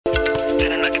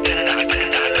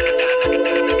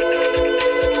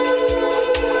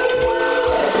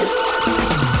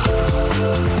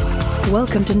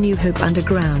Welcome to New Hope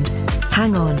Underground.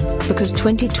 Hang on, because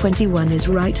 2021 is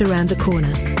right around the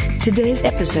corner. Today's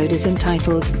episode is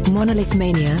entitled Monolith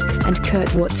Mania and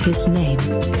Kurt What's His Name.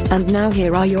 And now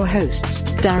here are your hosts,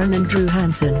 Darren and Drew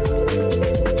Hansen.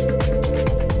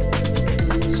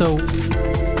 So,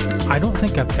 I don't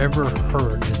think I've ever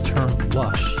heard the term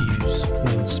lush used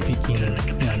when speaking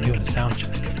and doing a sound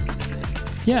check.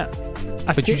 Yeah.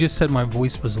 But you just said my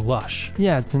voice was lush.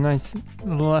 Yeah, it's a nice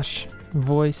lush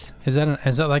voice. Is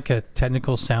that like a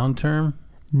technical sound term?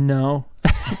 No.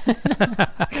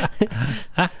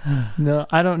 No,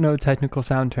 I don't know technical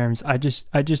sound terms. I just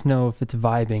know if it's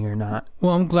vibing or not.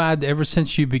 Well, I'm glad that ever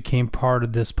since you became part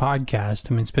of this podcast,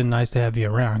 I mean, it's been nice to have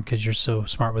you around because you're so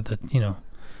smart with it, Well,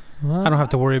 I don't have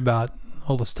to worry about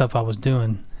all the stuff I was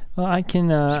doing. Well, I can...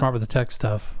 smart with the tech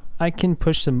stuff. I can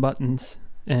push some buttons,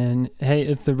 and hey,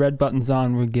 if the red button's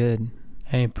on, we're good.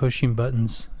 Hey, pushing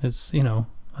buttons, it's,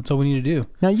 that's all we need to do.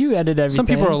 Now, you edit everything. Some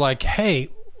people are like, hey,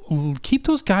 keep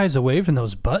those guys away from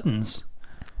those buttons.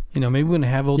 Maybe we're going to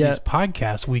have all these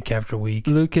podcasts week after week.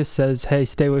 Lucas says, hey,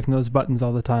 stay away from those buttons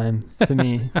all the time to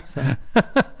me. So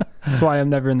that's why I'm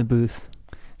never in the booth.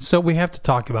 So we have to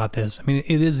talk about this. I mean,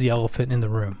 it is the elephant in the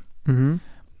room. Mm-hmm.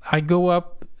 I go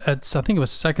up at, I think it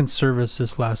was second service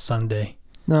this last Sunday.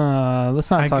 Let's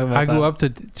not talk about that. I go up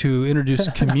to introduce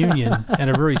communion at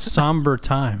a very somber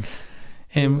time.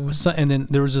 And then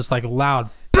there was this like loud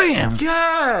bam!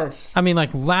 Gosh! I mean,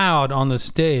 like loud on the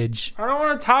stage. I don't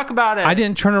want to talk about it. I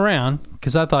didn't turn around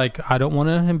because I thought, I don't want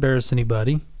to embarrass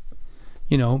anybody.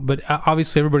 But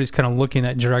obviously everybody's kind of looking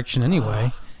that direction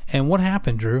anyway. And what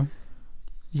happened, Drew?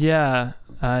 Yeah,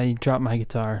 I dropped my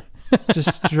guitar.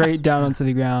 Just straight down onto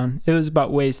the ground. It was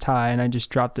about waist high, and I just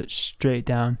dropped it straight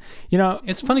down.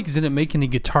 It's funny because it didn't make any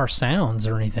guitar sounds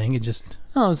or anything. It just...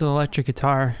 Oh, it was an electric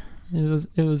guitar. It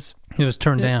was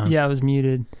turned down. Yeah, it was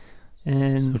muted.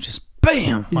 And so just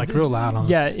bam! Like real loud on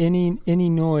yeah, any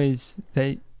noise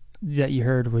that you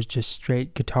heard was just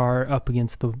straight guitar up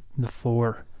against the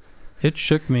floor. It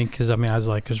shook me because, I was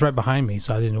like, it was right behind me,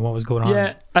 so I didn't know what was going on.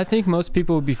 Yeah, I think most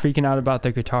people would be freaking out about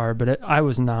their guitar, but I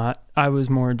was not. I was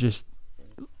more just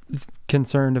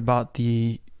concerned about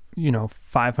the,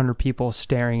 500 people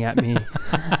staring at me,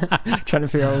 trying to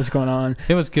figure out what's going on.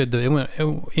 It was good, though.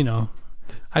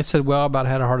 I said, well, about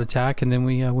had a heart attack, and then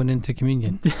we went into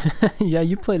communion. Yeah,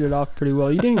 you played it off pretty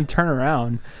well. You didn't even turn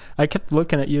around. I kept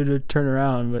looking at you to turn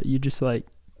around, but you just,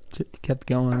 kept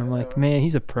going. I'm like, man,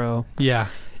 he's a pro. Yeah.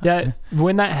 Yeah,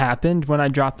 when that happened, when I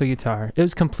dropped the guitar, it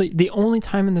was complete. The only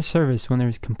time in the service when there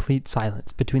was complete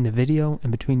silence between the video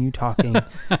and between you talking.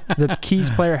 The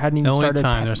keys player hadn't even started. The only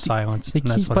time there's silence. The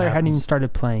keys player hadn't even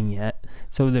started playing yet,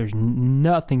 so there's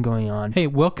nothing going on. Hey,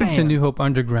 welcome to New Hope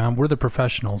Underground. We're the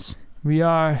professionals. We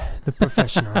are the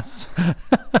professionals.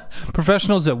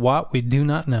 Professionals at what? We do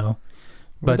not know.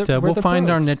 But we'll find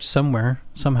our niche somewhere,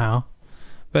 somehow.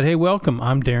 But hey, welcome.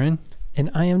 I'm Darren. And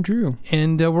I am Drew.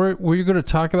 And we're going to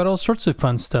talk about all sorts of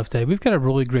fun stuff today. We've got a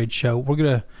really great show.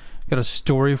 Got a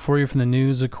story for you from the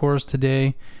news, of course,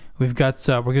 today. We've got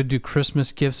we're going to do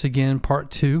Christmas gifts again,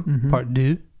 part 2. Mm-hmm. Part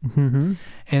 2. Mm-hmm.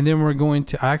 And then we're going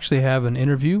to actually have an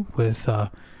interview with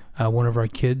one of our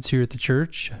kids here at the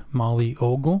church, Molly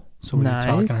Ogle. So we're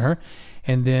talking to her.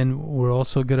 And then we're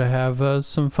also going to have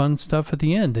some fun stuff at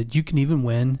the end that you can even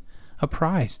win a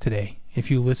prize today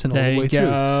if you listen all the way through. You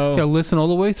got to listen all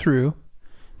the way through.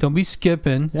 Don't be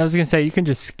skipping. I was gonna say you can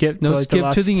just skip.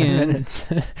 Skip to the end. Minutes.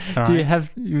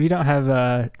 We don't have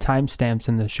timestamps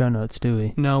in the show notes, do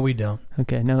we? No, we don't.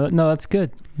 Okay, no, that's good.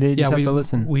 They just have to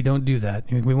listen. We don't do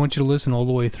that. We want you to listen all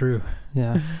the way through.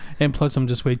 Yeah. And plus, I'm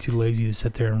just way too lazy to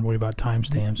sit there and worry about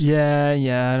timestamps. Yeah.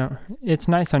 I don't. It's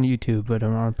nice on YouTube, but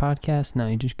on a podcast, no,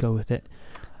 you just go with it.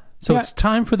 So it's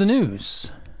time for the news.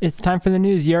 It's time for the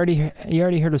news. You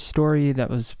already heard a story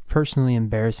that was personally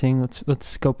embarrassing. Let's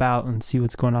scope out and see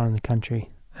what's going on in the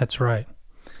country. That's right.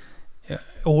 Yeah.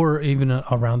 Or even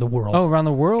around the world. Oh, around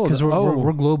the world. Because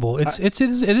we're global. It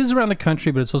is around the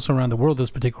country, but it's also around the world,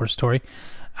 this particular story.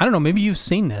 I don't know, maybe you've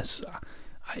seen this.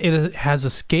 It has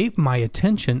escaped my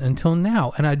attention until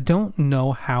now, and I don't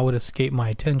know how it escaped my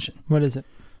attention. What is it?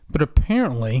 But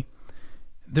apparently,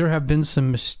 there have been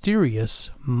some mysterious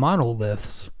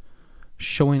monoliths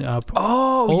showing up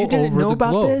all you didn't over know the about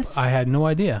globe. this? I had no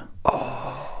idea.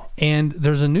 And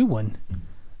there's a new one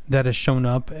that has shown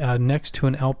up next to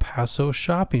an El Paso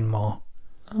shopping mall.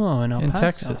 Oh, in El Paso.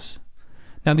 Texas.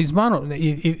 Now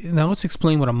now let's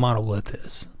explain what a monolith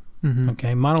is. Mm-hmm.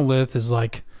 Okay, monolith is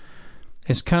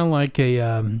it's kind of like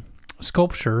a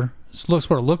sculpture. It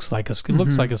looks what it looks like. It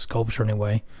looks like a sculpture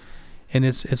anyway, and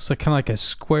it's kind of like a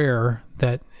square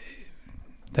that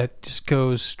that just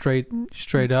goes straight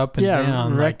up and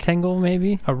down. Rectangle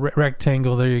maybe? A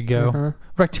rectangle, there you go. Uh-huh.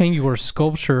 Rectangular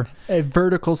sculpture. A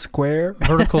vertical square.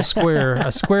 Vertical square.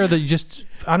 A square that you just,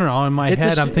 I don't know, in my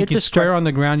head I'm thinking square on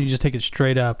the ground, you just take it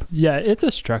straight up. Yeah, it's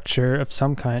a structure of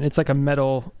some kind. It's like a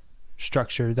metal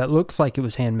structure that looks like it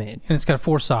was handmade. And it's got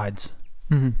 4 sides.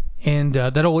 Mm-hmm. And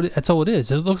that's all it is.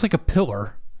 It looks like a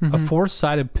pillar. A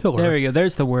 4-sided pillar. There we go.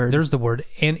 There's the word. There's the word.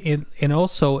 And it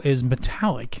also is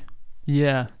metallic.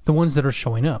 Yeah. The ones that are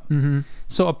showing up. Mm-hmm.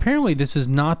 So apparently this is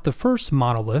not the first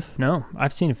monolith. No,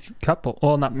 I've seen a couple.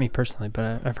 Well, not me personally,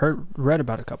 but I've read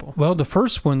about a couple. Well, the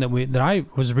first one that I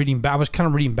was reading, I was kind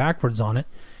of reading backwards on it,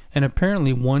 and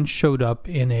apparently one showed up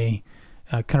in a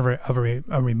kind of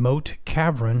a remote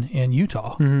cavern in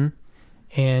Utah. Mm-hmm.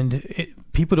 And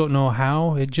people don't know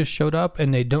how it just showed up,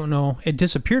 and they don't know it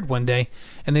disappeared one day,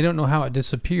 and they don't know how it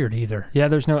disappeared either. Yeah,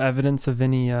 there's no evidence of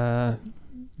any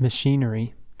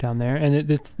machinery down there, and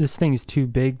this thing is too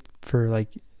big for like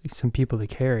some people to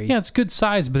carry. Yeah, it's good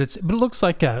size, but it looks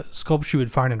like a sculpture you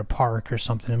would find in a park or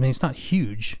something. I mean, it's not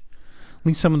huge. At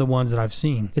least some of the ones that I've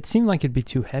seen. It seemed like it'd be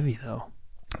too heavy though.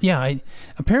 Yeah,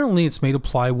 apparently it's made of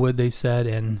plywood. They said,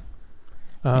 and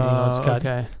it's got,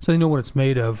 okay. So they know what it's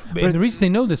made of. And the reason they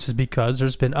know this is because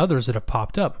there's been others that have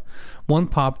popped up. One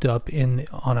popped up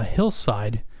on a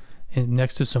hillside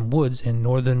next to some woods in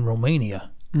northern Romania.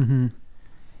 Mm-hmm.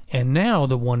 And now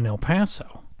the one in El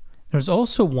Paso. There's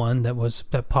also one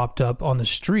that popped up on the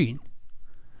street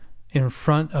in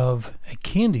front of a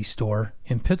candy store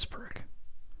in Pittsburgh.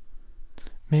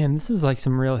 Man, this is like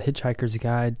some real Hitchhiker's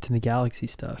Guide to the Galaxy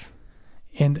stuff.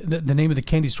 And the name of the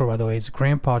candy store, by the way, is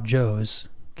Grandpa Joe's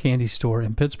Candy Store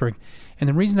in Pittsburgh. And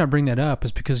the reason I bring that up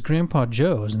is because Grandpa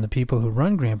Joe's and the people who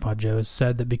run Grandpa Joe's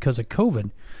said that because of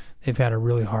COVID, they've had a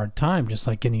really hard time, just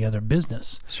like any other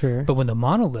business. Sure. But when the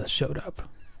Monolith showed up,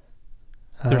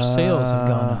 their sales have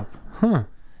gone up. Huh.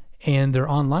 And their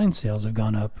online sales have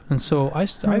gone up. And so I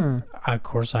of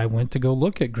course, I went to go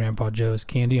look at Grandpa Joe's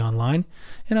candy online,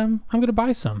 and I'm going to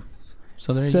buy some.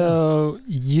 So there you go. So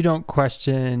you don't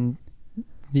question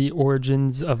the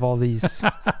origins of all these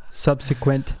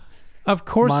subsequent Of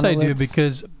course monoliths? I do,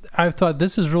 because I thought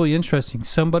this is really interesting.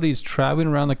 Somebody's traveling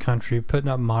around the country putting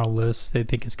up monoliths. They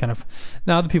think it's kind of...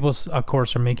 Now the people, of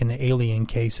course, are making an alien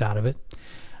case out of it.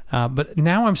 But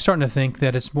now I'm starting to think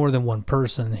that it's more than one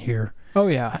person here. Oh,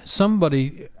 yeah.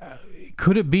 Somebody...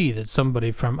 could it be that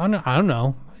somebody from... I don't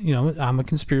know. You know, I'm a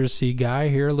conspiracy guy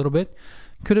here a little bit.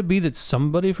 Could it be that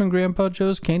somebody from Grandpa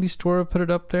Joe's candy store put it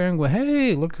up there and go,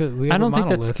 hey, look, we have I don't a think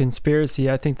monolith. that's a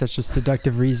conspiracy. I think that's just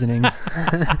deductive reasoning.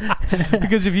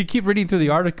 Because if you keep reading through the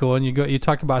article and you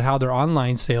talk about how their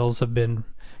online sales have been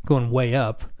going way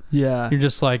up, yeah, you're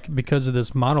just like, because of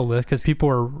this monolith, because people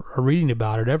are reading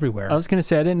about it everywhere. I was going to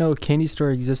say, I didn't know a candy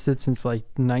store existed since like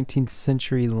 19th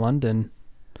century London.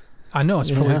 I know,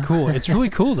 it's really cool. It's really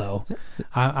cool, though.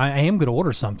 I am going to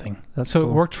order something. That's so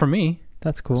cool. It worked for me.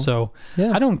 That's cool. So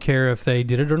yeah. I don't care if they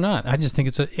did it or not. I just think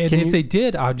it's if they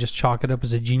did, I'd just chalk it up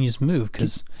as a genius move,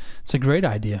 because it's a great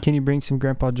idea. Can you bring some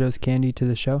Grandpa Joe's candy to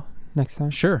the show next time?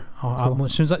 Sure. Cool.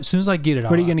 As soon as I get it,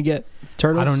 what are you going to get?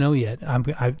 Turtles? I don't know yet.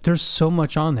 There's so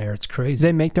much on there. It's crazy. Do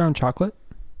they make their own chocolate?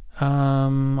 I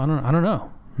don't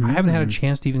know. I haven't had a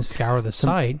chance to even scour the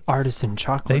site. Artisan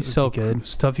chocolate. They sell good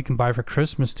stuff you can buy for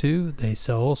Christmas too. They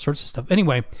sell all sorts of stuff.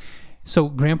 Anyway, so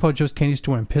Grandpa Joe's Candy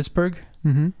Store in Pittsburgh,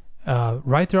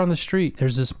 right there on the street,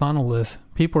 there's this monolith.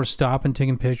 People are stopping,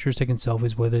 taking pictures, taking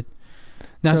selfies with it.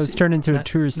 Now, so it's turned into a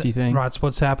touristy thing. Right, it's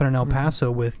what's happening in El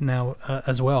Paso with now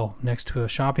as well, next to a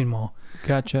shopping mall.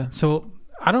 Gotcha. So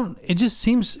it just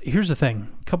seems, here's the thing.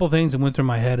 A couple of things that went through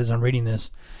my head as I'm reading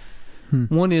this.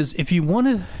 One is, if you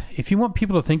want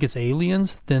people to think it's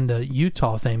aliens, then the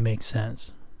Utah thing makes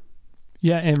sense.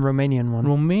 Yeah, and Romanian one.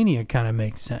 Romania kind of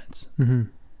makes sense. Mm-hmm.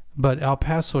 But El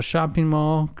Paso shopping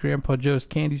mall, Grandpa Joe's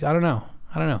candies, I don't know.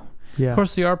 Yeah. Of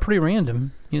course, they are pretty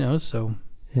random, so.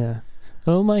 Yeah.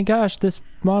 Oh my gosh, this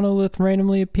monolith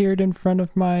randomly appeared in front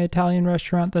of my Italian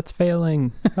restaurant that's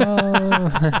failing.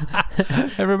 Oh.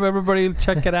 Everybody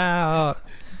check it out.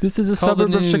 This is a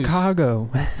suburb of Chicago.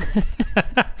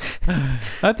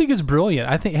 I think it's brilliant.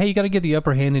 I think, hey, you got to get the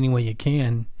upper hand any way you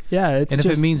can. Yeah, if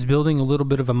it means building a little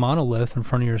bit of a monolith in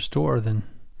front of your store, then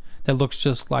that looks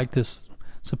just like this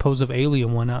supposed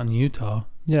alien one out in Utah.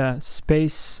 Yeah,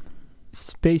 space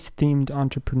themed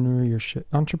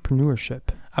entrepreneurship.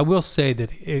 I will say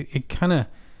that it kind of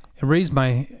raised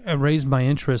my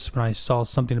interest when I saw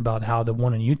something about how the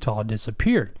one in Utah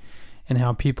disappeared and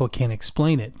how people can't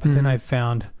explain it. But then I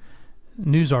found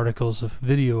news articles of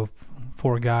video of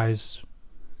 4 guys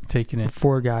taking it.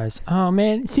 4 guys. Oh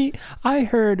man, see, I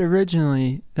heard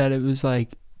originally that it was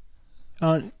like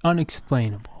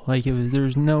unexplainable. Like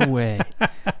there's no way.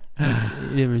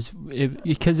 It was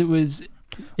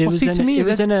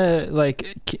in a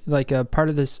like a part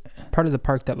of the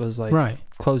park that was like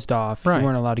closed off. Right. You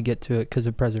weren't allowed to get to it because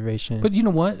of preservation. But you know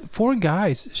what? 4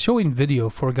 guys showing video,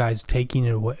 4 guys taking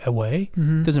it away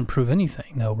doesn't prove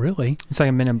anything, though. Really, it's like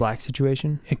a Men in Black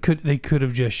situation. They could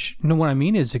have just. You know what I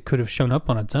mean? Is it could have shown up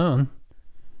on its own.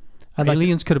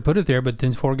 Aliens could have put it there, but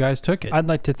then 4 guys took it. I'd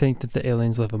like to think that the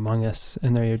aliens live among us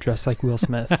and they're dressed like Will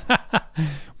Smith.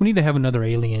 We need to have another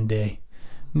alien day.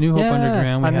 New Hope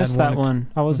Underground. I missed that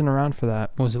one. I wasn't around for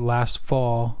that. Was it last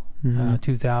fall,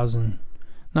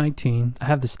 2019? I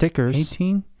have the stickers.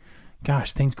 18?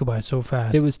 Gosh, things go by so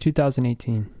fast. It was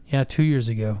 2018. Yeah, 2 years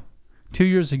ago. 2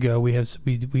 years ago, we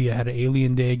had an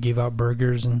alien day, gave out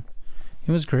burgers, and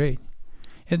it was great.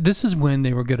 This is when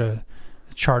they were going to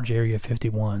charge Area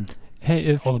 51. Hey,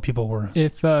 if all the people were...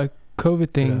 If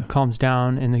COVID thing calms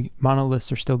down and the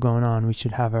monoliths are still going on, we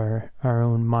should have our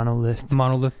own monolith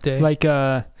day. Like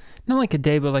not like a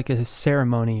day, but like a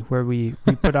ceremony where we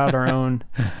put out our own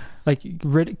like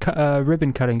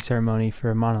ribbon cutting ceremony for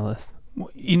a monolith.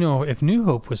 You know, if New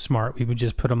Hope was smart, we would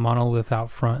just put a monolith out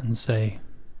front and say,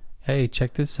 "Hey,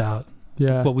 check this out.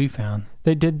 Yeah, what we found."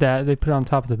 They did that. They put it on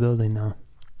top of the building though.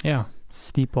 Yeah,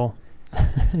 steeple.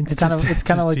 It's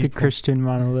kind of like a Christian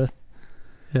monolith.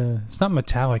 Yeah, it's not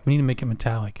metallic. We need to make it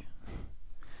metallic.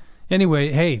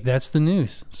 Anyway, hey, that's the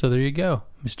news. So there you go.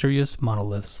 Mysterious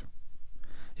monoliths.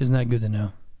 Isn't that good to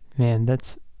know? Man,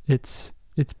 it's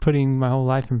putting my whole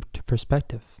life into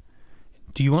perspective.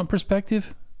 Do you want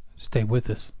perspective? Stay with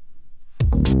us.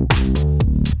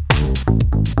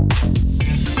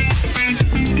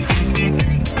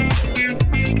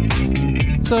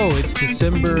 So it's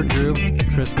December, Drew.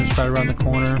 Christmas right around the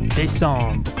corner.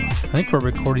 Décembre. I think we're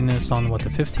recording this on the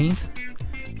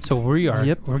 15th. So we are.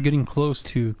 Yep. We're getting close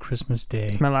to Christmas Day.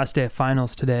 It's my last day of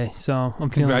finals today, so I'm feeling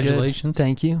good. Congratulations.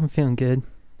 Thank you. I'm feeling good.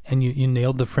 And you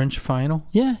nailed the French final?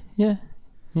 Yeah.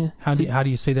 How do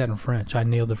you say that in French? I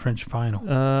nailed the French final.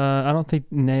 I don't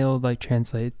think nailed like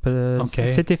translate, but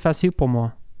okay. C'était facile pour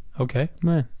moi. Okay.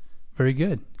 Yeah. Very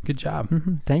good. Good job.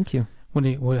 Mm-hmm. Thank you.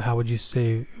 How would you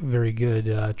say very good?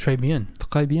 Très bien.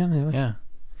 Très bien. Yeah.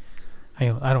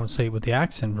 I don't say it with the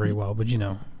accent very well, but you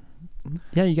know.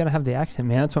 Yeah, you got to have the accent,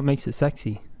 man. That's what makes it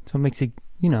sexy. That's what makes it,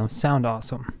 sound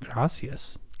awesome.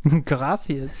 Gracias.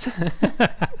 Gracias.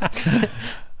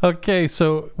 Okay,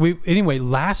 so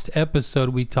last episode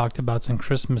we talked about some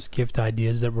Christmas gift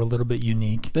ideas that were a little bit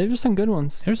unique. There were some good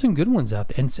ones. There's some good ones out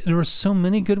there, and there were so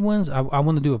many good ones. I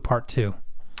want to do a part 2.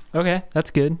 Okay,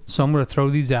 that's good. So I'm going to throw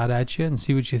these out at you and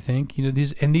see what you think.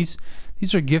 These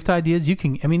are gift ideas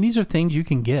these are things you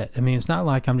can get. It's not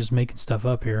like I'm just making stuff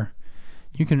up here.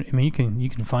 You can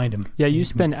find them. Yeah, you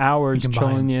spend hours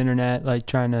trolling the internet, like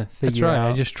trying to figure out. That's right.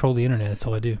 I just troll the internet. That's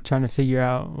all I do. Trying to figure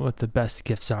out what the best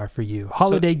gifts are for you.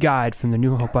 Holiday guide from the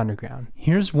New Hope Underground.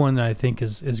 Here's one that I think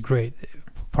is great.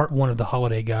 Part 1 of the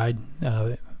holiday guide.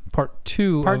 Part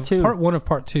 1 of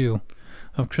part 2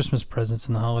 of Christmas presents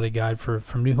in the holiday guide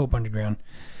from New Hope Underground.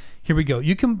 Here we go.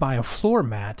 You can buy a floor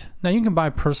mat. Now you can buy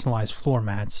personalized floor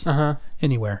mats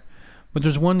anywhere, but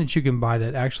there's one that you can buy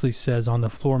that actually says on the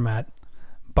floor mat,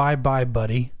 "Bye bye,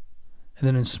 buddy," and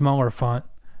then in smaller font,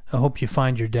 "I hope you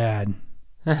find your dad."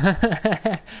 Now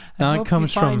it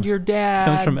comes from your dad.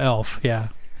 Comes from Elf, yeah.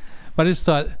 But I just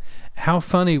thought, how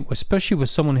funny, especially with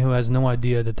someone who has no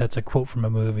idea that that's a quote from a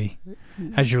movie.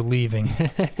 As you're leaving,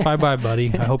 "Bye bye,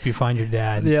 buddy. I hope you find your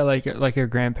dad." Yeah, like your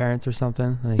grandparents or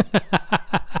something. Like,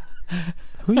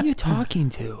 who are you talking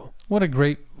to? What a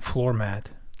great floor mat.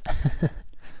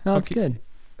 No, it's good.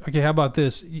 Okay, how about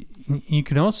this? You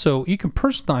can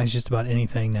personalize just about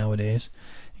anything nowadays,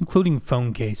 including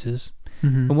phone cases.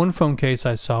 Mm-hmm. The one phone case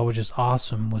I saw, which is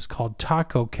awesome, was called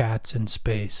Taco Cats in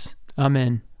Space. I'm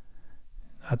in.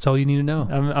 That's all you need to know.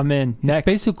 I'm in. Next.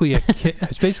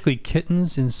 It's basically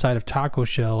kittens inside of taco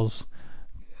shells,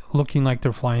 looking like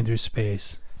they're flying through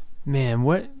space. Man,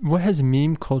 what has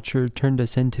meme culture turned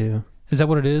us into? Is that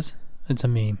what it is? It's a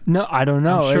meme. No, I don't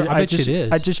know. I'm sure. I bet you it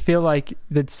is. I just feel like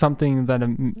that's something that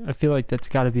I feel like that's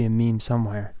got to be a meme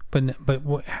somewhere. But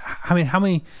how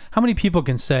many people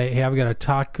can say, "Hey, I've got a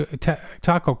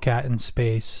taco cat in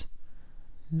space"?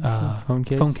 Phone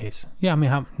case.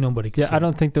 Yeah, nobody can. Yeah, I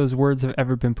don't think those words have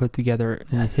ever been put together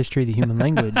in the history of the human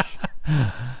language.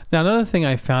 Now, another thing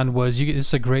I found was this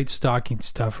is a great stocking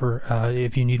stuffer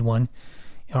if you need one.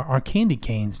 Are candy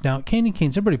canes. Now, candy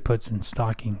canes everybody puts in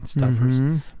stocking stuffers,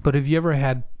 but have you ever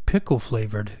had pickle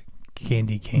flavored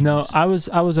candy canes? No, I was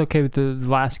okay with the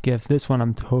last gift. This one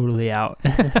I'm totally out.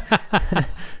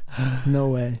 No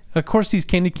way. Of course, these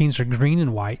candy canes are green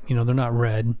and white. They're not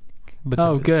red.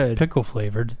 but good. Pickle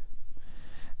flavored.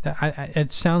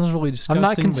 It sounds really disgusting. I'm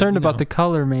not concerned about the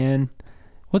color, man.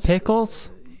 What's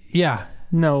pickles? Yeah.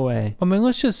 No way. I mean,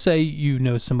 let's just say you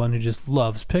know someone who just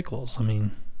loves pickles. I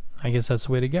mean, I guess that's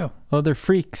the way to go. Oh, they're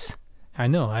freaks. I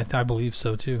know. I believe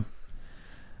so too.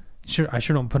 I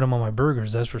sure don't put them on my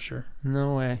burgers. That's for sure.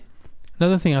 No way.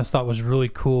 Another thing I thought was really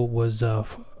cool was,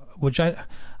 which I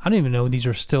don't even know these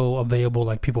are still available.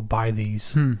 Like people buy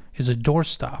these. Is a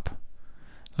doorstop.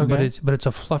 Okay. But it's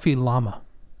a fluffy llama.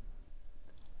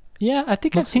 Yeah, I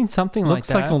think I've seen something like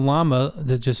that. Looks like a llama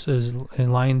that just is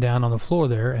lying down on the floor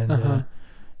there, and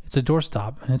it's a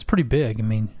doorstop, and it's pretty big. I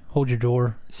mean, hold your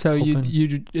door. So open.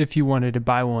 you if you wanted to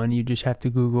buy one, you just have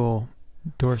to Google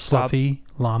doorstop. Fluffy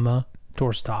llama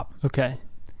doorstop. Okay,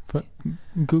 but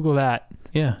Google that.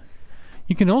 Yeah,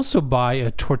 you can also buy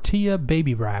a tortilla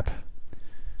baby wrap,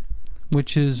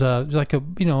 which is like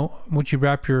what you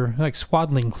wrap your like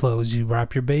swaddling clothes. You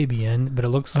wrap your baby in, but it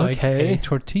looks like a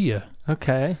tortilla.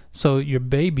 Okay. So your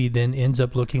baby then ends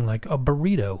up looking like a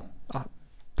burrito.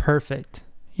 Perfect.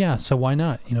 Yeah, so why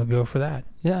not? Go for that.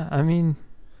 Yeah, I mean,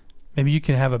 maybe you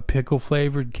can have a pickle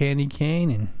flavored candy cane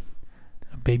and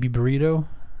a baby burrito.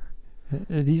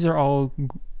 These are all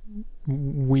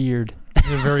weird.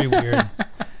 They're very weird.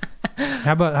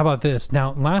 How about this?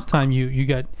 Now, last time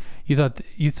you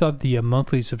thought the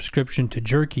monthly subscription to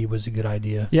jerky was a good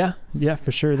idea. Yeah,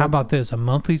 for sure. How about this? A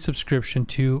monthly subscription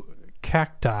to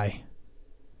cacti.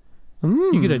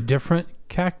 You get a different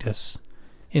cactus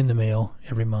in the mail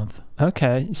every month.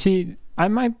 Okay. See, I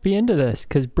might be into this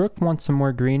because Brooke wants some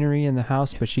more greenery in the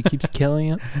house, but she keeps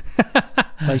killing it.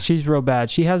 Like, she's real bad.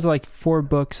 She has like 4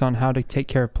 books on how to take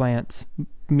care of plants.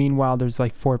 Meanwhile, there's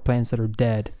like 4 plants that are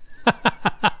dead.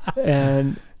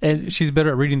 and she's better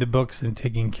at reading the books than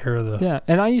taking care of the... Yeah,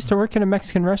 and I used to work in a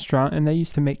Mexican restaurant, and they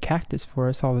used to make cactus for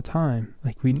us all the time.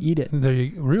 Like, we'd eat it.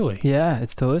 Really? Yeah,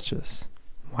 it's delicious.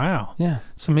 Wow. Yeah.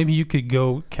 So maybe you could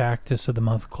go Cactus of the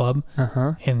Month Club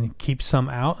and keep some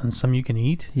out and some you can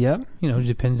eat. Yep.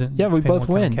 Depends on... Yeah, we both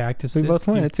win. Kind of cactus we both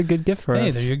win. It's a good gift for us.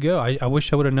 Hey, there you go. I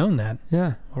wish I would have known that.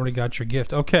 Yeah. Already got your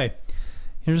gift. Okay.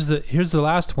 Here's the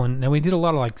last one. Now, we did a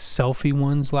lot of like selfie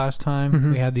ones last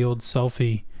time. We had the old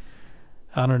selfie...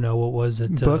 I don't know, what was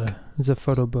it? Book? It's a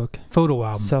photo book. Photo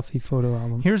album. Selfie photo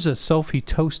album. Here's a selfie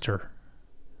toaster.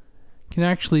 Can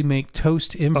actually make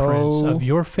toast imprints of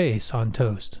your face on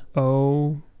toast.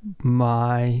 Oh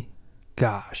my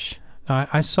gosh. Now,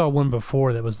 I saw one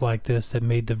before that was like this that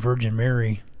made the Virgin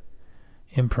Mary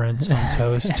imprints on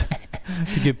toast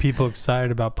to get people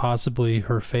excited about possibly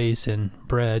her face and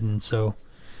bread, and so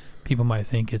people might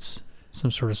think it's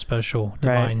some sort of special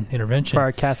divine intervention. For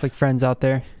our Catholic friends out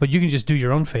there. But you can just do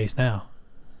your own face now.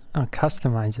 Oh,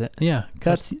 customize it. Yeah.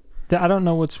 I don't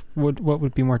know what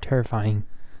would be more terrifying.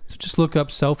 So just look up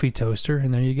selfie toaster,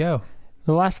 and there you go.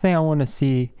 The last thing I want to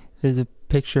see is a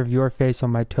picture of your face on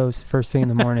my toast first thing in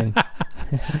the morning.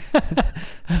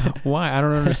 Why? I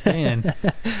don't understand.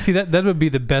 See, that would be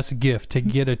the best gift, to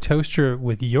get a toaster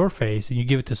with your face and you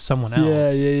give it to someone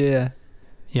else. Yeah.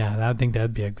 Yeah, I think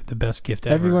that'd be the best gift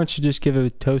ever. Everyone should just give a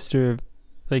toaster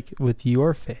like with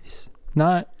your face,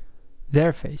 not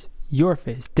their face. Your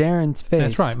face, Darren's face.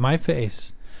 That's right, my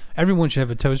face. Everyone should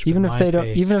have a toaster with my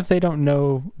face. Even if they don't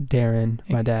know Darren,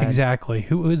 my dad. Exactly.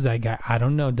 Who is that guy? I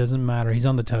don't know. It doesn't matter. He's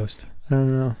on the toast. I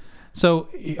don't know. So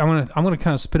I'm gonna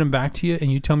kind of spin them back to you,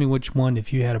 and you tell me which one,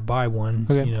 if you had to buy one.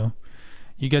 Okay.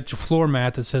 You got your floor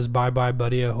mat that says "Bye bye,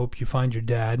 buddy. I hope you find your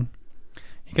dad."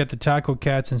 You got the Taco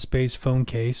Cats in Space phone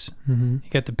case. You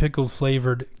got the pickle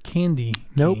flavored candy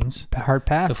canes. Hard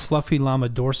pass. The fluffy llama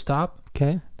doorstop.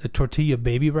 Okay. The tortilla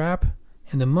baby wrap.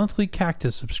 And the monthly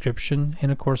cactus subscription,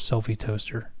 and of course selfie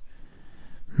toaster.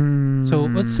 So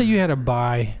let's say you had to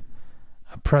buy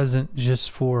a present just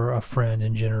for a friend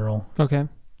in general. Okay.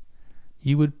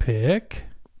 You would pick...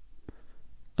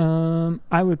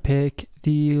 I would pick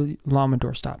the llama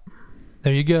doorstop.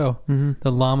 There you go.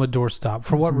 The llama doorstop.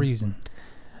 For what reason?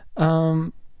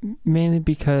 Mainly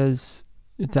because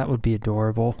that would be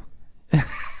adorable.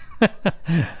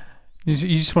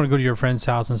 You just want to go to your friend's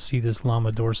house and see this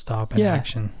llama doorstop in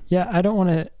action. Yeah, I don't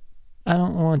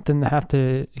want them to have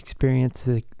to experience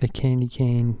the candy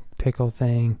cane pickle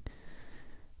thing.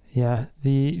 Yeah,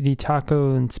 the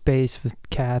taco in space with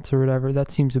cats or whatever,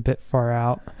 that seems a bit far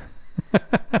out.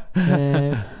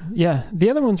 Yeah, the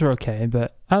other ones are okay,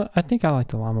 but I think I like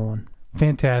the llama one.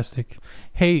 Fantastic.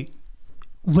 Hey,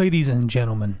 ladies and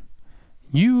gentlemen,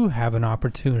 you have an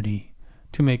opportunity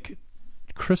to make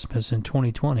Christmas in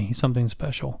 2020 something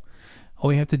special.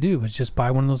 All you have to do is just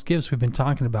buy one of those gifts we've been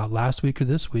talking about last week or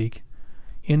this week.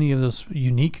 Any of those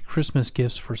unique Christmas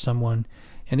gifts for someone,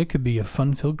 and it could be a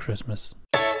fun-filled Christmas.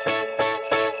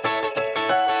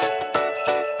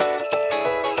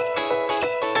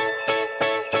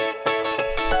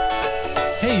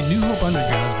 Hey, New Hope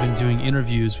Underground has been doing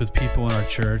interviews with people in our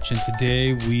church, and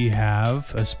today we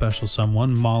have a special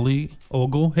someone, Molly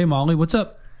Ogle. Hey, Molly, what's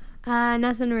up?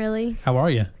 Nothing really. How are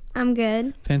you? I'm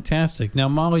good. Fantastic. Now,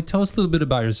 Molly, tell us a little bit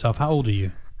about yourself. How old are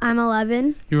you? I'm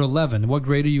 11. You're 11. What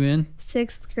grade are you in?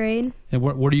 6th grade. And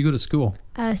where do you go to school?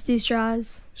 Stu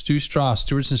Straws. Stu Strauss,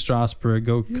 Stewartson Strasburg.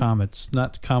 Go Comets.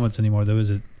 Not Comets anymore, though, is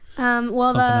it?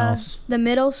 Well, Something else. The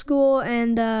middle school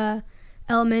and the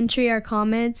elementary are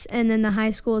Comets, and then the high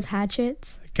school is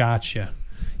Hatchets. Gotcha.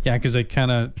 Yeah, because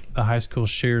the high school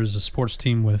shares a sports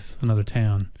team with another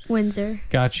town. Windsor.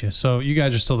 Gotcha. So you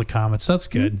guys are still the Comets. That's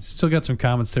good. Mm-hmm. Still got some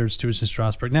Comets there at Stewartson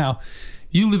Strasburg. Now,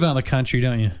 you live out in the country,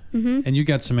 don't you? Mm-hmm. And you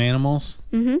got some animals?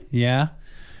 Mm-hmm. Yeah?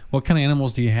 What kind of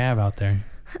animals do you have out there?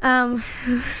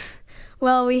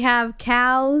 Well, we have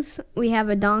cows, we have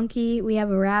a donkey, we have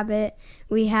a rabbit,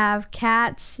 we have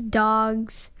cats,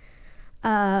 dogs,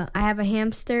 I have a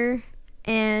hamster,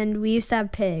 and we used to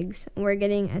have pigs.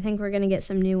 I think we're going to get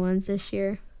some new ones this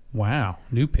year. Wow,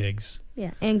 new pigs.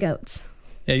 Yeah, and goats.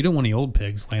 Yeah, you don't want any old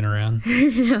pigs laying around.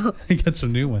 No. You got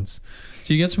some new ones.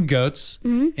 So you got some goats,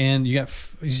 and you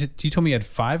told me you had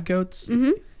 5 goats?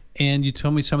 Mm-hmm. And you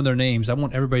told me some of their names. I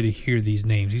want everybody to hear these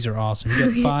names. These are awesome.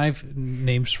 You got 5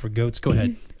 names for goats. Go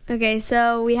ahead. Okay,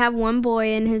 so we have one boy,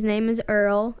 and his name is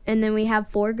Earl. And then we have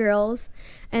 4 girls,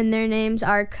 and their names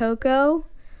are Coco,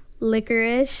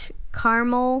 Licorice,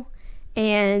 Caramel,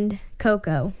 and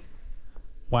Coco.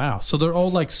 Wow. So they're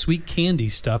all like sweet candy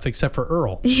stuff except for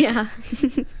Earl. Yeah.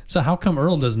 So how come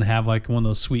Earl doesn't have like one of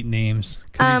those sweet names?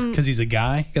 Because he's a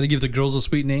guy? Got to give the girls the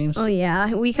sweet names? Oh,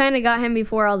 yeah. We kind of got him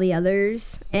before all the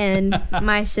others. And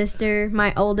my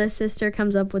oldest sister,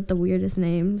 comes up with the weirdest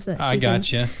names. I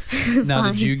gotcha.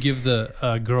 Now, did you give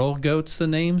the girl goats the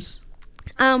names?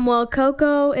 Well,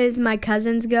 Coco is my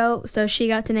cousin's goat, so she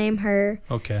got to name her.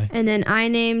 Okay. And then I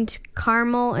named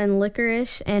Caramel and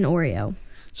Licorice and Oreo.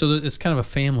 So it's kind of a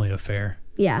family affair.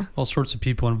 Yeah. All sorts of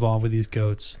people involved with these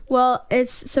goats. Well,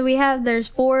 there's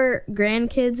 4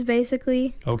 grandkids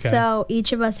basically. Okay. So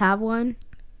each of us have one.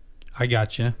 I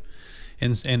gotcha.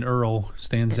 And Earl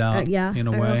stands out in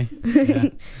a way. Yeah.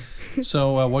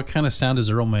 So what kind of sound does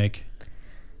Earl make?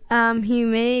 He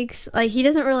makes, he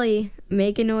doesn't really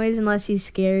make a noise unless he's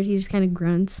scared. He just kind of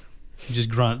grunts. He just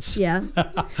grunts. Yeah.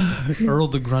 Earl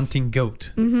the grunting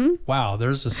goat. Mm-hmm. Wow,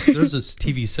 there's a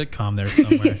TV sitcom there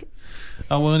somewhere.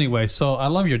 Oh, well, anyway, so I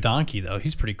love your donkey, though.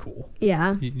 He's pretty cool.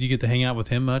 Yeah. You get to hang out with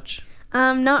him much?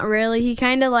 Not really. He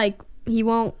kind of he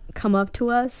won't come up to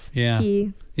us. Yeah.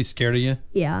 He's scared of you?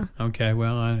 Yeah. Okay,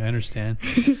 well, I understand.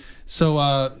 So,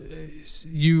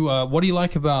 what do you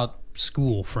like about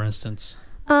school, for instance?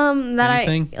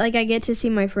 Anything? I get to see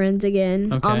my friends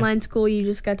again. Okay. Online school, you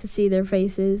just got to see their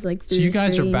faces through So you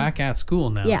guys screen. are back at school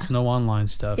now. Yeah. It's no online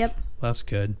stuff. Yep. That's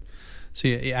good. So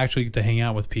you actually get to hang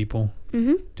out with people.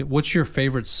 Mm-hmm. What's your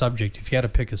favorite subject, if you had to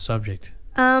pick a subject?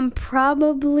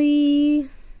 Probably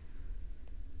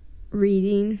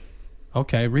reading.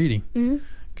 Okay, reading. Mm-hmm.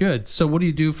 Good. So what do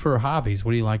you do for hobbies?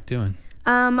 What do you like doing?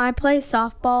 I play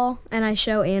softball and I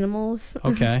show animals.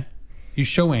 Okay. You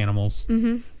show animals?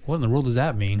 Mm-hmm. What in the world does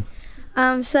that mean?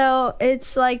 So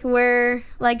it's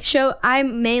I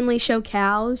mainly show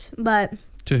cows, but...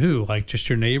 To who? Like just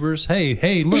your neighbors?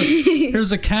 Hey, look,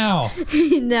 here's a cow.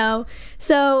 No.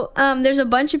 So there's a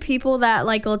bunch of people that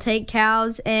will take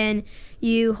cows and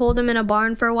you hold them in a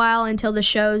barn for a while until the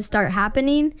shows start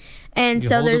happening. And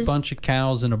so there's a bunch of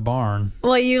cows in a barn.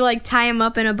 Well, you tie them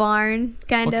up in a barn,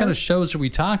 kind of. What kind of shows are we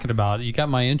talking about? You got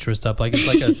my interest up. It's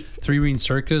like a 3-ring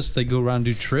circus. They go around and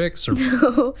do tricks, or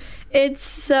no? It's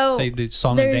so they do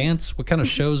song and dance. What kind of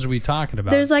shows are we talking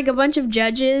about? There's a bunch of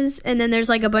judges, and then there's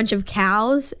a bunch of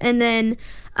cows, and then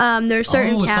there's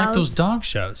certain cows. Oh, it's like those dog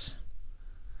shows.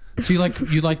 So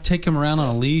you take them around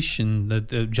on a leash and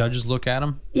the judges look at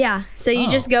them? Yeah. So you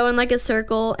just go in a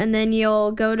circle and then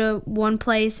you'll go to one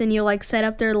place and you'll set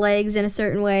up their legs in a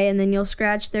certain way and then you'll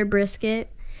scratch their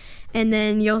brisket and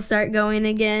then you'll start going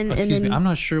again. Excuse me. I'm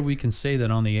not sure we can say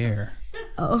that on the air.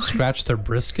 Oh. Scratch their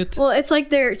brisket? Well, it's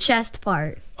their chest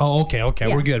part. Oh, okay.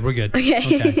 Yeah. We're good.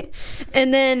 Okay.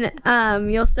 And then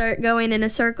you'll start going in a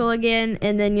circle again,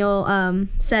 and then you'll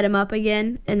set them up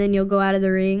again, and then you'll go out of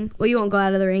the ring. Well, you won't go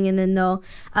out of the ring, and then they'll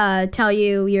tell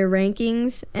you your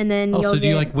rankings, and then so do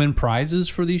you win prizes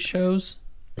for these shows?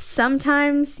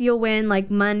 Sometimes you'll win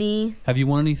money. Have you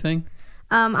won anything?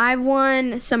 I've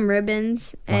won some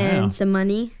ribbons and some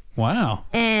money. Wow.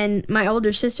 And my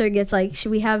older sister gets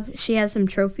she has some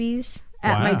trophies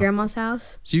at my grandma's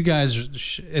house. So you guys,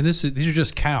 and these are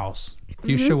just cows. Do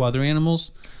you show other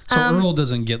animals? So Earl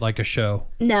doesn't get a show.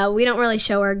 No, we don't really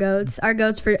show our goats. Our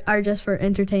goats are just for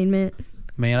entertainment.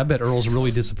 Man, I bet Earl's really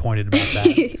disappointed about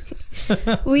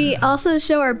that. We also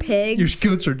show our pigs.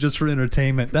 Your goats are just for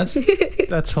entertainment. That's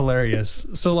hilarious.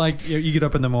 So, like, you get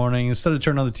up in the morning, instead of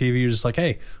turning on the TV, you're just like,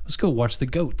 hey, let's go watch the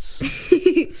goats.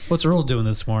 What's Earl doing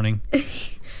this morning?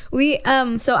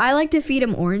 So I like to feed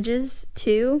them oranges,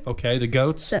 too. Okay, the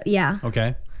goats? So, yeah.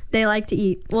 Okay. They like to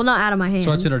eat. Well, not out of my hands.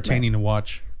 So it's entertaining to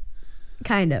watch.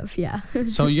 Kind of, yeah.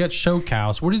 So you got show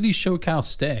cows. Where do these show cows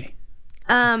stay?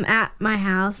 At my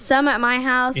house. Some at my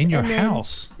house. In your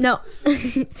house? No.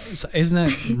 So isn't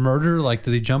that murder? Like,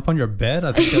 do they jump on your bed?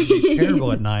 I think that would be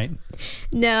terrible at night.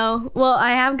 No. Well,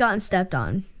 I have gotten stepped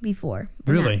on before.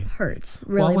 Really? That hurts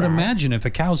really Well, I would bad. imagine if a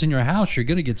cow's in your house, you're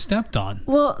going to get stepped on.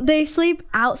 Well, they sleep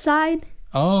outside.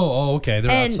 Oh, okay.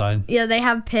 They're outside. Yeah, they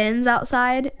have pens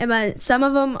outside. But some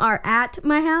of them are at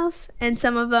my house, and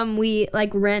some of them we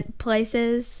like rent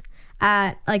places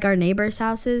at like our neighbors'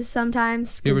 houses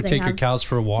sometimes. You ever take your cows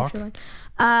for a walk?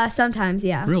 Sometimes,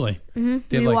 yeah. Really?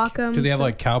 Mm-hmm. We walk them. Do they have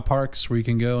like cow parks where you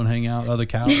can go and hang out with other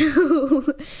cows?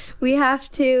 We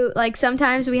have to, like,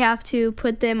 sometimes we have to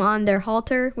put them on their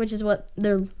halter, which is what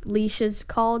their leash is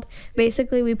called.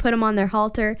 Basically, we put them on their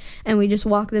halter and we just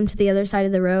walk them to the other side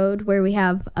of the road where we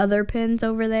have other pens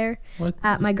over there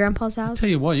at my grandpa's house. I tell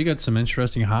you what, you got some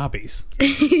interesting hobbies.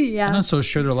 Yeah. I'm not so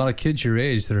sure there are a lot of kids your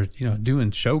age that are, doing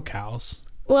show cows.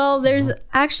 Well, there's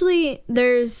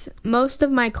most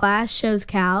of my class shows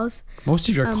cows. Most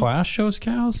of your class shows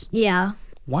cows? Yeah.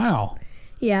 Wow.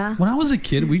 Yeah. When I was a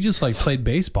kid, we just like played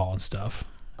baseball and stuff.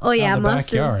 Oh yeah, out in the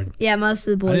most backyard. Most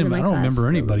of the boys in my I class. don't remember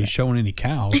anybody showing any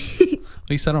cows. At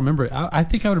least I don't remember. I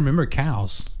think I would remember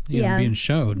cows, being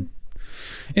showed.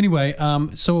 Anyway,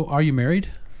 so are you married?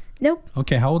 Nope.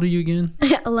 Okay, how old are you again?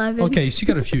 11. Okay, so you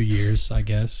got a few years, I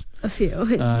guess. A few.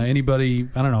 Anybody?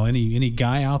 I don't know. Any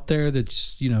guy out there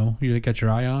that's you got your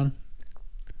eye on?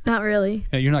 Not really.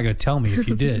 Yeah, you're not going to tell me if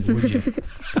you did, would you?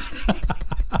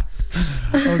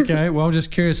 Okay. Well, I'm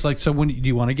just curious. Like, so do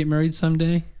you want to get married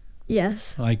someday?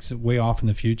 Yes. Like way off in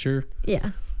the future?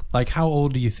 Yeah. Like, how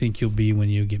old do you think you'll be when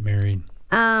you get married?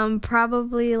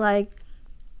 Probably like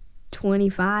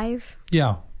 25.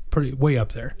 Yeah, way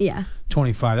up there. Yeah.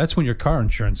 25. That's when your car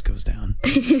insurance goes down.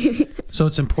 So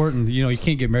it's important, you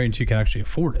can't get married until you can actually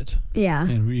afford it. Yeah.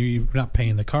 And you're not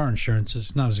paying the car insurance.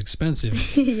 It's not as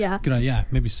expensive. Yeah. Yeah,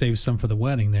 maybe save some for the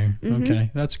wedding there. Mm-hmm.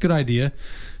 Okay, that's a good idea.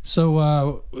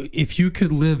 So if you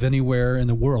could live anywhere in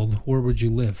the world, where would you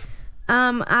live?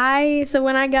 When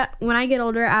I get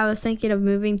older, I was thinking of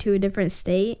moving to a different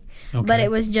state, but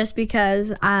it was just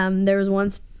because there was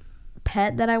one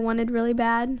pet that I wanted really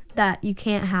bad that you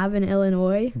can't have in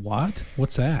Illinois. What?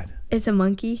 What's that? It's a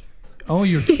monkey. Oh,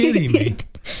 you're kidding me.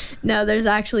 No, there's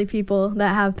actually people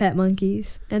that have pet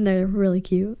monkeys, and they're really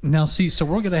cute. Now, see, so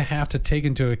we're going to have to take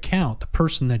into account the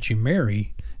person that you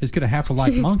marry is going to have to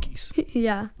like monkeys.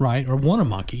 Yeah. Right? Or want a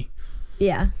monkey.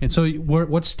 Yeah. And so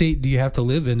what state do you have to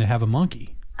live in to have a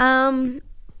monkey?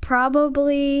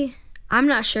 Probably, I'm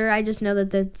not sure. I just know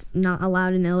that that's not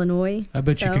allowed in Illinois. I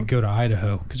bet you could go to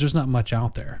Idaho because there's not much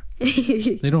out there.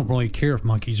 They don't really care if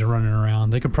monkeys are running around.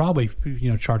 They could probably,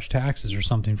 charge taxes or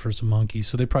something for some monkeys,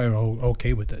 so they probably are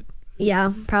okay with it.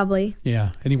 Yeah, probably.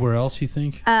 Yeah. Anywhere else you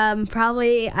think?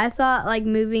 Probably. I thought like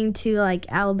moving to like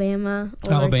Alabama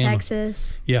or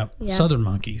Texas. Yeah. Southern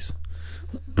monkeys.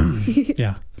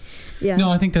 Yeah. Yeah. No,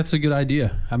 I think that's a good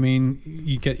idea. I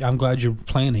mean, I'm glad you're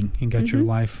planning and got your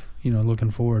life,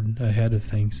 looking forward ahead of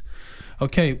things.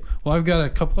 Okay. Well, I've got a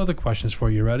couple other questions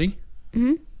for you. Ready?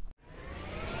 Mm-hmm.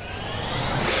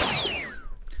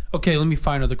 Okay, let me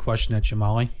fire another question at you,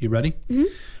 Molly. You ready? Mm-hmm.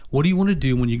 What do you want to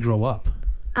do when you grow up?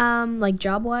 Like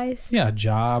job-wise? Yeah, a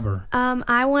job or...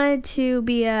 I wanted to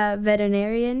be a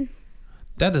veterinarian.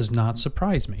 That does not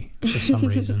surprise me for some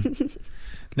reason.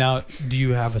 Now, do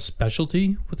you have a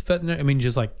specialty with veterinary? I mean,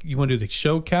 just like you want to do the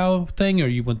show cow thing, or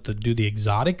you want to do the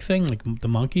exotic thing, like the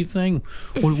monkey thing?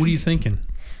 What are you thinking?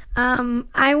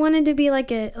 I wanted to be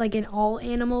like an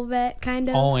all-animal vet, kind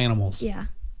of. All animals? Yeah.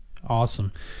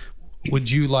 Awesome.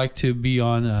 Would you like to be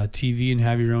on TV and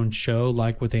have your own show,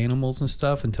 like with animals and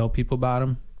stuff, and tell people about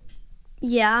them?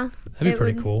 Yeah. That'd be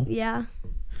pretty cool. Yeah.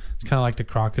 It's kind of like the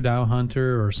crocodile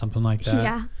hunter or something like that.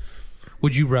 Yeah.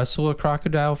 Would you wrestle a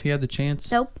crocodile if you had the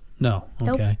chance? Nope. No? Okay.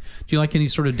 Nope. Do you like any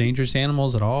sort of dangerous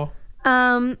animals at all?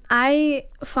 I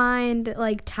find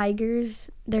like tigers,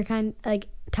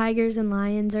 tigers and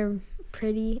lions are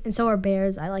pretty, and so are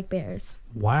bears. I like bears.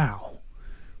 Wow.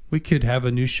 We could have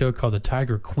a new show called The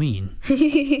Tiger Queen.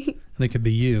 And it could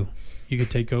be you. You could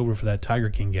take over for that Tiger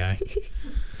King guy.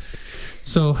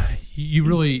 So, you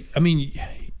really,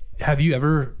 have you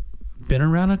ever been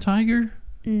around a tiger?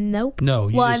 Nope. No,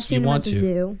 I've seen him at the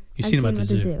zoo. You've seen him at the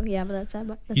zoo. Yeah, but that's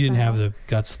you didn't have the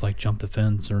guts to like jump the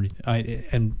fence or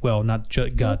anything. Not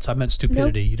guts. I meant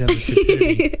stupidity. Nope. You didn't have the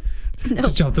stupidity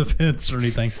to jump the fence or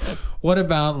anything. What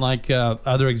about like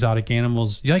other exotic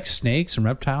animals? You like snakes and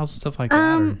reptiles and stuff like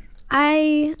that?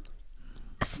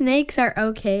 Snakes are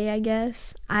okay, I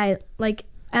guess.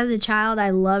 As a child, I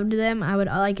loved them. I would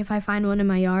if I find one in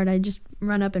my yard, I'd just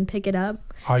run up and pick it up.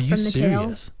 Are you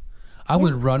serious? Tail. I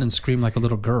would run and scream like a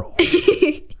little girl.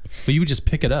 But you would just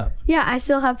pick it up. Yeah, I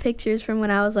still have pictures from when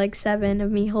I was like 7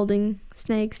 of me holding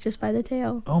snakes just by the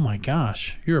tail. Oh my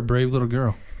gosh, you're a brave little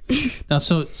girl. Now,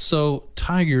 so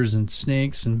tigers and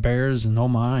snakes and bears and oh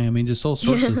my, I mean, just all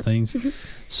sorts of things.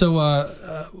 So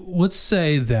let's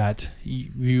say that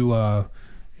you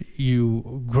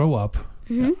grow up.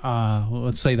 Mm-hmm.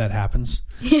 Let's say that happens.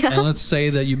 Yeah. And let's say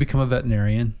that you become a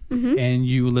veterinarian and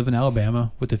you live in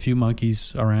Alabama with a few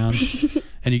monkeys around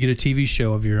and you get a TV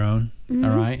show of your own, all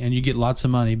right? And you get lots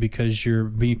of money because you're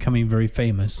becoming very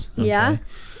famous. Okay? Yeah.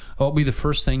 What would be the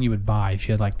first thing you would buy if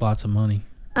you had like lots of money?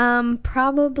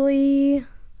 Probably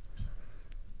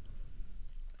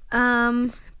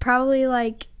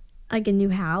like a new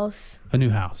house. A new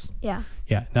house. Yeah.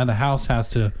 Yeah. Now the house has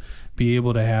to be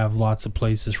able to have lots of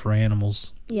places for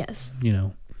animals. Yes. You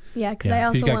know. Yeah, because I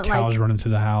also you got cows running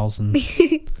through the house and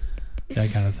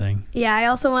that kind of thing. Yeah, I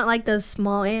also want like those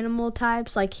small animal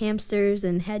types like hamsters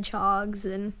and hedgehogs,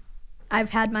 and I've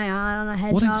had my eye on a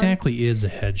hedgehog. What exactly is a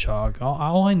hedgehog?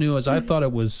 All I knew is I thought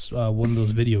it was one of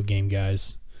those video game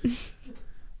guys.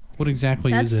 What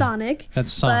exactly is it? That's Sonic.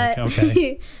 That's Sonic,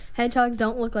 okay. Hedgehogs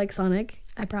don't look like Sonic.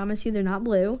 I promise you they're not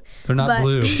blue. They're not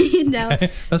blue. No. Okay.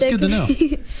 That's good to know.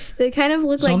 They kind of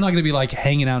look like... So I'm not going to be like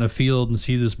hanging out in a field and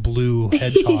see this blue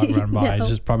hedgehog run by. No. It's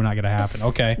just probably not going to happen.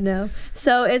 Okay. No.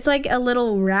 So it's like a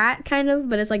little rat kind of,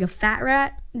 but it's like a fat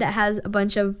rat that has a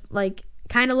bunch of like,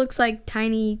 kind of looks like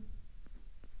tiny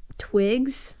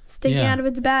twigs sticking out of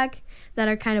its back that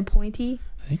are kind of pointy.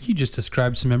 I think you just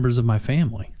described some members of my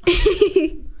family.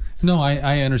 No,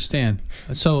 I understand.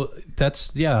 So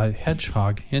that's,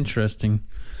 hedgehog. Interesting.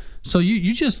 So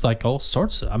you just like all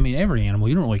sorts of, I mean, every animal.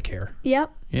 You don't really care.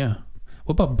 Yep. Yeah.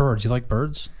 What about birds? You like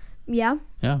birds? Yeah.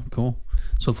 Yeah, cool.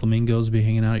 So flamingos be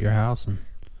hanging out at your house? And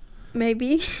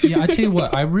maybe. Yeah, I tell you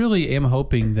what, I really am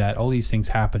hoping that all these things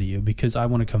happen to you because I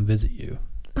want to come visit you.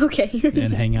 Okay.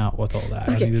 And hang out with all that.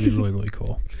 Okay. I think that'd be really, really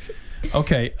cool.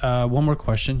 Okay, one more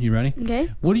question. You ready?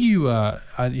 Okay. What do you,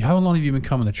 how long have you been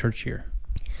coming to church here?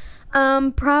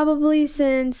 Probably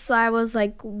since I was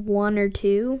like 1 or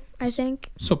 2, I think.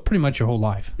 So pretty much your whole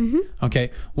life. Mm-hmm.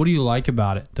 Okay. What do you like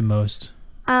about it the most?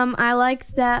 I like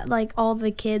that like all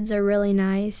the kids are really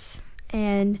nice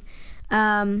and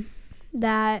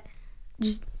that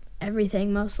just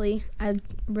everything mostly. I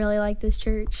really like this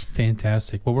church.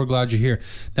 Fantastic. Well, we're glad you're here.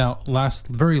 Now,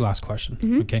 very last question.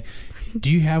 Mm-hmm. Okay. Do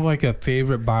you have like a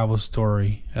favorite Bible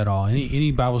story at all?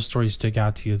 Any Bible stories stick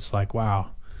out to you? It's like, wow.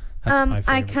 That's my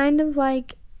favorite. I kind of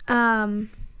like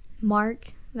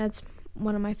Mark. That's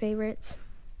one of my favorites.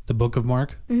 The book of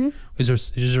Mark? Mm-hmm.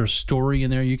 Is there a story in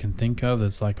there you can think of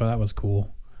that's like, oh, that was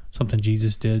cool? Something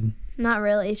Jesus did? Not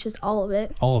really. It's just all of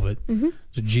it. All of it? Mm-hmm.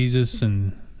 So Jesus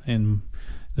and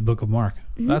the book of Mark.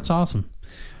 Mm-hmm. That's awesome.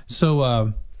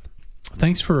 So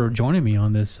thanks for joining me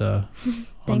on this on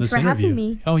Thanks this for interview. Having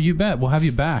me. Oh, you bet. We'll have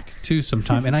you back too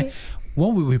sometime. And what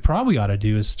we probably ought to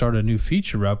do is start a new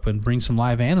feature up and bring some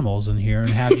live animals in here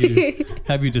and have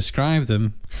you describe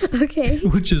them. Okay.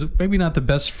 Which is maybe not the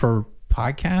best for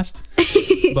podcast,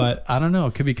 but I don't know.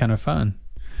 It could be kind of fun.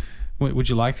 Would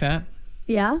you like that?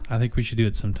 Yeah. I think we should do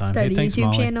it sometime. Start hey, thanks, YouTube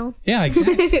Molly. channel. Yeah,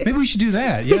 exactly. Maybe we should do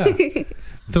that. Yeah.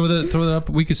 Throw that up.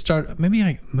 We could start.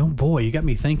 Maybe oh boy, you got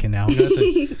me thinking now. We got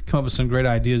to come up with some great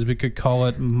ideas. We could call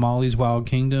it Molly's Wild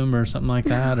Kingdom or something like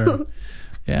that, or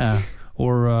yeah.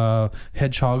 Or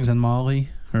Hedgehogs and Molly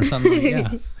or something like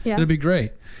that. Yeah. It'd be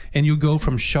great. And you go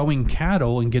from showing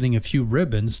cattle and getting a few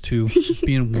ribbons to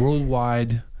being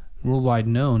worldwide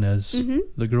known as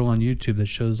the girl on YouTube that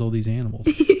shows all these animals.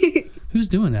 Who's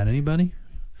doing that? Anybody?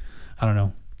 I don't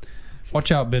know.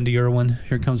 Watch out, Bendy Irwin.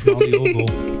 Here comes Molly Ogle.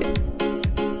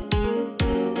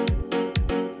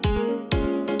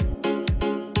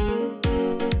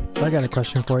 So I got a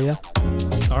question for you.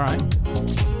 All right.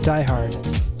 Die Hard.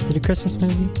 Is it a Christmas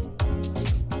movie?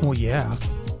 Well, yeah.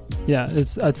 Yeah,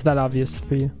 it's that obvious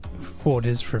for you. Well, it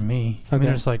is for me. Okay. I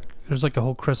mean, there's like a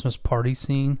whole Christmas party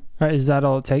scene. All right, is that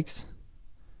all it takes?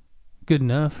 Good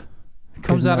enough. It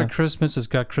comes out at Christmas. It's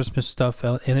got Christmas stuff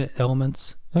in it,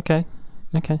 elements. Okay.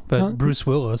 But Bruce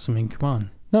Willis, I mean, come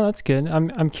on. No, that's good.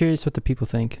 I'm curious what the people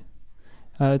think.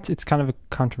 It's kind of a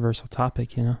controversial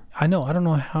topic, you know. I know. I don't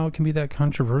know how it can be that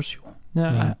controversial.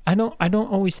 No, I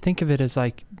don't always think of it as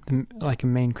like a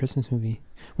main Christmas movie.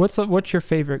 What's your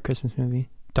favorite Christmas movie?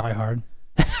 Die Hard.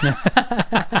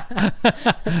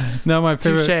 No, my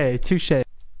favorite. Touche.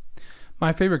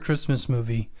 My favorite Christmas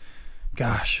movie.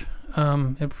 Gosh,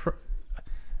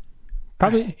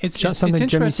 probably it's something interesting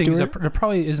Jimmy because Stewart. there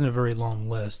probably isn't a very long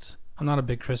list. I'm not a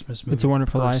big Christmas movie. It's a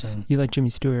Wonderful person. Life. You like Jimmy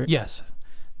Stewart? Yes,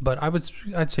 but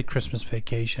I'd say Christmas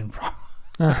Vacation.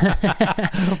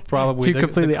 Probably two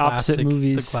completely opposite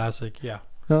movies. The classic, yeah.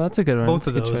 No, that's a good one. Both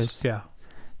that's of a good those, choice. yeah.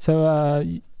 So,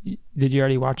 did you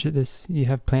already watch it? You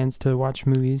have plans to watch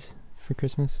movies for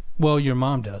Christmas? Well, your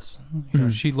mom does. You know,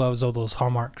 she loves all those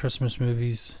Hallmark Christmas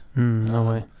movies. No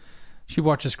way. She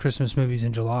watches Christmas movies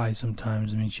in July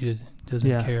sometimes. I mean, she doesn't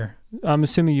care. I'm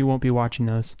assuming you won't be watching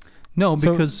those. No,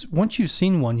 because once you've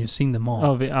seen one, you've seen them all.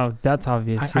 Oh, that's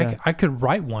obvious. I could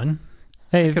write one.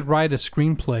 Hey, I could write a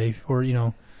screenplay or,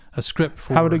 a script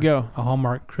for how would it go? A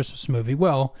Hallmark Christmas movie.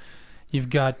 Well, you've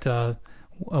got a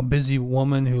busy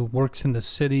woman who works in the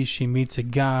city. She meets a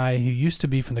guy who used to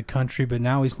be from the country, but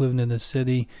now he's living in the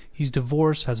city. He's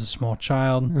divorced, has a small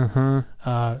child,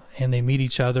 and they meet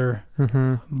each other,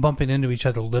 bumping into each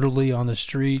other literally on the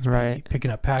street, right?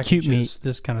 Picking up packages,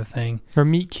 this kind of thing. Or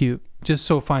meet cute. Just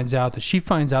so she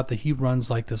finds out that he runs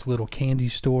like this little candy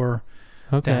store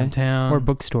downtown, or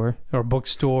bookstore,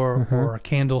 or a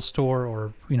candle store,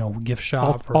 or gift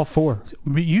shop. All four.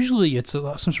 Usually, it's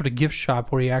some sort of gift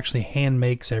shop where he actually hand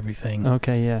makes everything.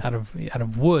 Okay, yeah. Out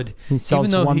of wood. He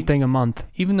sells one thing a month.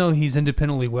 Even though he's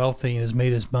independently wealthy and has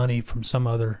made his money from some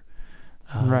other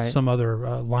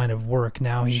line of work,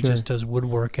 now he just does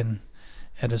woodworking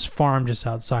at his farm just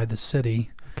outside the city,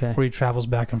 where he travels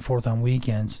back and forth on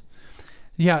weekends.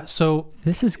 Yeah, so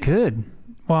this is good.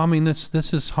 Well, I mean, this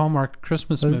is Hallmark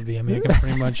Christmas movie. I mean, I can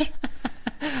pretty much.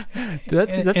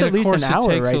 that's at least an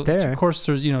hour right there. Of course,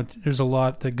 there's a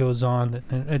lot that goes on. That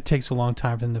it takes a long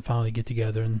time for them to finally get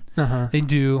together, and they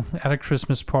do at a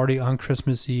Christmas party on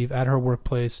Christmas Eve at her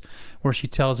workplace, where she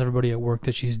tells everybody at work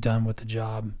that she's done with the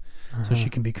job, so she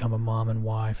can become a mom and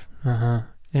wife. And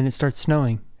it starts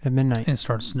snowing at midnight. And it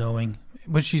starts snowing,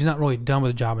 but she's not really done with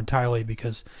the job entirely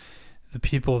because the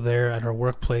people there at her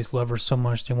workplace love her so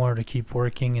much they want her to keep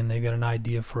working, and they got an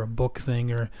idea for a book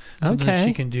thing or something that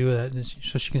she can do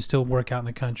so she can still work out in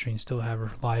the country and still have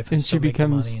her life. And she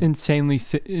becomes insanely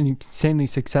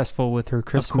successful with her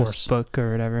Christmas book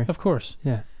or whatever. Of course.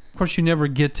 Yeah. Of course, you never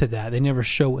get to that. They never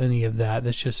show any of that.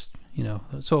 That's just,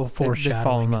 so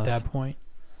foreshadowing at that point.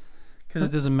 Because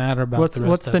it doesn't matter about the rest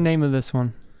What's the name of this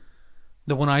one?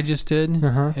 The one I just did?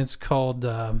 It's called...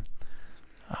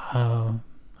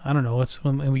 I don't know. Let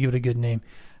me give it a good name.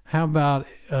 How about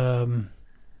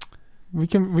we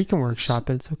can workshop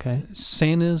it. It's okay.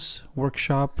 Santa's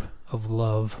Workshop of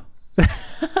Love.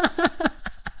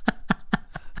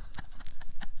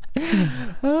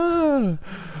 Oh,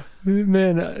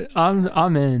 man,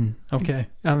 I'm in. Okay,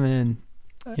 I'm in.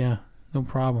 Yeah, no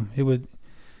problem. It would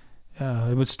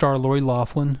star Lori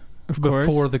Loughlin, of course,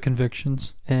 before The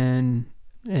Convictions, and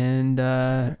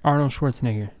Arnold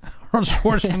Schwarzenegger. Arnold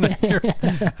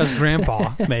Schwarzenegger as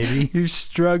Grandpa, maybe. You're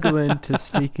struggling to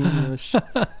speak English.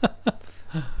 All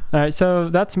right, so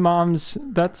that's Mom's.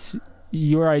 That's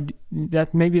your idea.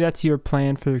 That's your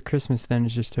plan for Christmas. Then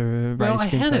is just to write a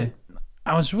screenplay.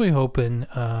 I was really hoping.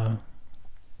 Had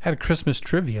a Christmas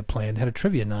trivia planned. Had a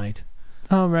trivia night.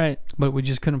 Oh right, but we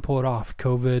just couldn't pull it off.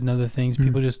 COVID and other things.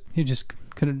 People just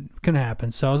couldn't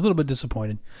happen. So I was a little bit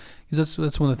disappointed. Because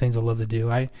that's one of the things I love to do.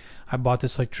 I bought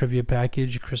this trivia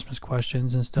package, Christmas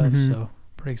questions and stuff, so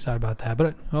pretty excited about that.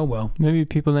 But oh well. Maybe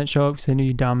people didn't show up because they knew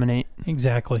you dominate.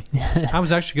 Exactly. I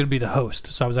was actually going to be the host,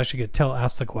 so I was actually going to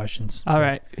ask the questions. All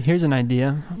right, here's an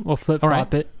idea. We'll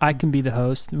flip-flop it. I can be the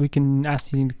host. We can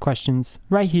ask you the questions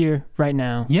right here, right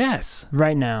now. Yes.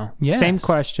 Right now. Yes. Same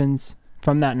questions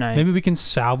from that night. Maybe we can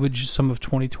salvage some of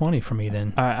 2020 for me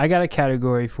then. All right, I got a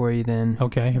category for you then.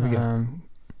 Okay, here we go.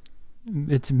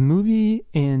 It's movie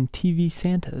and TV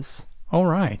Santas. All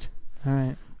right. So,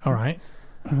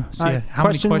 how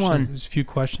many questions? One. There's a few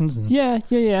questions. Yeah.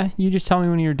 You just tell me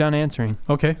when you're done answering.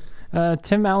 Okay.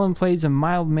 Tim Allen plays a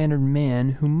mild-mannered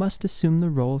man who must assume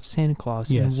the role of Santa Claus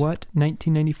in what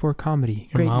 1994 comedy?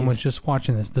 Your mom was just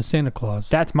watching this, The Santa Claus.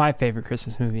 That's my favorite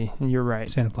Christmas movie, and you're right.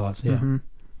 Santa Claus, yeah. Mm-hmm.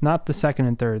 Not the second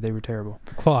and third. They were terrible.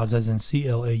 Claus, as in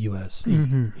C-L-A-U-S.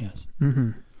 Yes.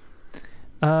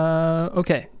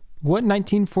 Okay. What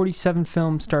 1947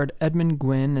 film starred Edmund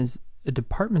Gwynn as a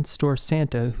department store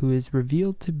Santa who is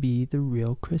revealed to be the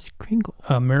real Kris Kringle?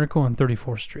 Miracle on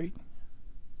 34th Street.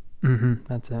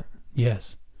 That's it.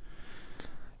 Yes.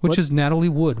 Which is Natalie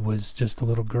Wood was just a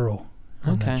little girl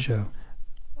on that show.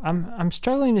 I'm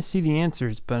struggling to see the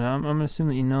answers, but I'm gonna assume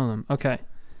that you know them. Okay.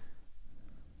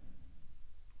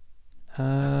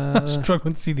 I'm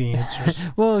struggling to see the answers.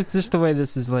 Well, it's just the way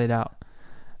this is laid out.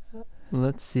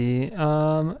 Let's see.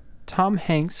 Tom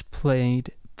Hanks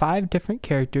played 5 different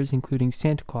characters, including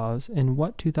Santa Claus, in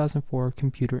what 2004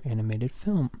 computer animated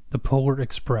film? The Polar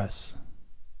Express.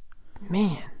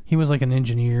 Man. He was like an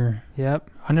engineer. Yep.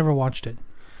 I never watched it,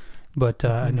 but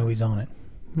I know he's on it.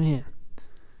 Man.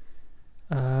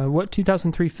 What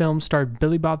 2003 film starred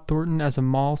Billy Bob Thornton as a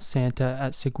mall Santa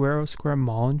at Saguaro Square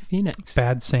Mall in Phoenix?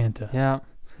 Bad Santa. Yeah.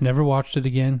 Never watched it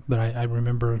again, but I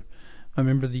remember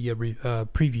the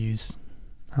previews.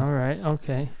 All right.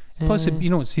 Okay. Plus, you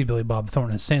don't see Billy Bob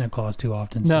Thornton as Santa Claus too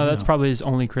often. No, that's probably his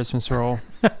only Christmas role.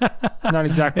 Not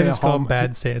exactly. It's called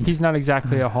Bad Santa. He's not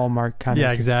exactly a Hallmark kind of.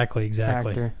 Yeah, exactly.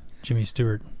 Actor. Jimmy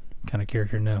Stewart kind of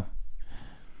character. No.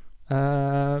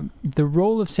 The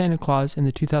role of Santa Claus in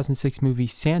the 2006 movie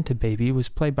Santa Baby was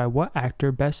played by what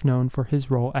actor best known for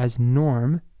his role as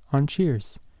Norm on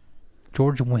Cheers?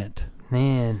 George Wendt.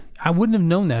 Man. I wouldn't have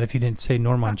known that if you didn't say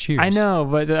Norm on Cheers. I know,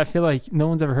 but I feel like no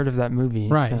one's ever heard of that movie.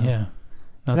 Right, so. yeah.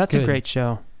 That's a great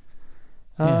show.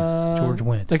 Yeah, George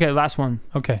Wendt. Okay, last one.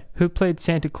 Okay. Who played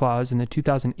Santa Claus in the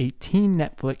 2018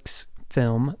 Netflix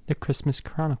film The Christmas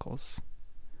Chronicles?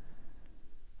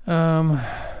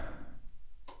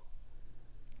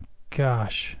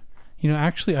 Gosh.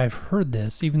 Actually, I've heard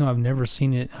this, even though I've never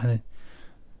seen it.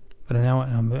 But now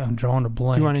I'm drawing a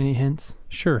blank. Do you want any hints?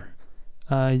 Sure.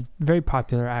 Very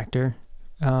popular actor.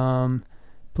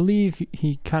 Believe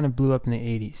he kind of blew up in the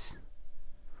 80s.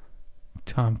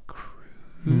 Tom Cruise?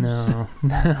 No.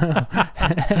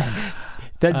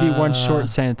 That'd be one short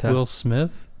Santa. Will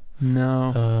Smith?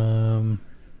 No.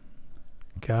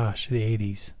 Gosh, the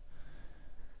 80s.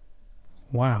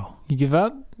 Wow. You give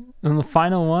up on the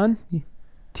final one?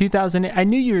 2008. I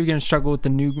knew you were going to struggle with the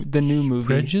new movie.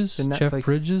 Bridges? The Netflix. Jeff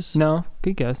Bridges? No,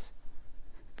 good guess.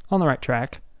 On the right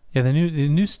track. Yeah, the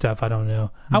new stuff I don't know.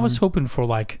 Mm-hmm. I was hoping for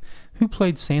who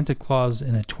played Santa Claus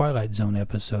in a Twilight Zone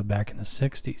episode back in the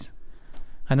 60s?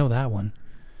 I know that one.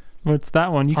 What's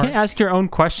that one? You can't ask your own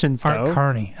questions, though. Art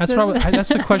Carney. That's that's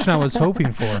the question I was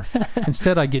hoping for.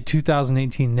 Instead, I get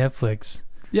 2018 Netflix.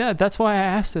 Yeah, that's why I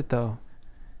asked it, though.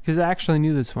 Because I actually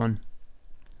knew this one.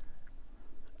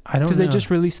 I don't know. Because they just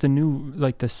released the new,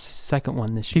 the second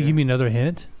one this year. Can you give me another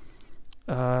hint?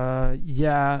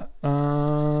 Yeah.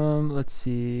 Let's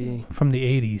see. From the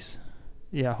 80s.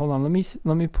 Yeah, hold on. Let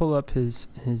me pull up his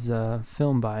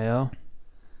film bio.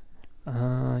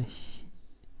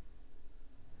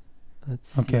 Let's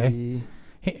see. Okay.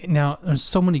 Hey, now, there's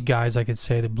so many guys I could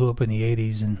say that blew up in the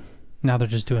 80s, and now they're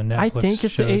just doing Netflix I think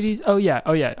it's shows. The 80s. Oh,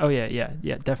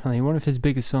 yeah, definitely. One of his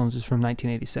biggest films is from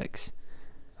 1986.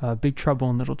 Big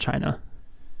Trouble in Little China.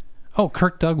 Oh,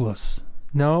 Kirk Douglas.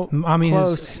 No, I mean,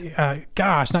 close.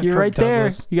 Gosh, not You're Kirk right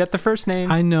Douglas. There. You got the first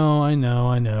name. I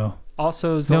know.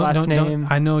 Also, is the last name.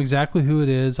 I know exactly who it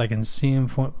is. I can see him,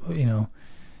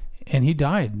 and he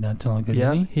died not too long ago,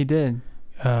 didn't he? He did.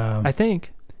 I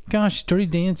think. Gosh, Dirty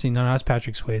Dancing. No, that's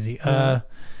Patrick Swayze.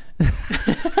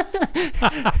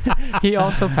 He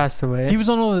also passed away. He was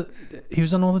on all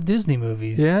the Disney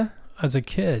movies. Yeah, as a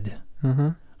kid.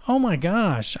 Uh-huh. Oh my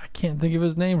gosh, I can't think of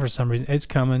his name for some reason. It's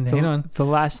coming. Hang on. The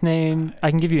last name. I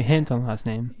can give you a hint on the last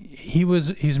name.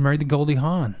 He's married to Goldie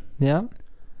Hawn. Yeah.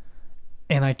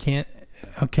 And I can't.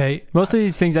 Okay. Most of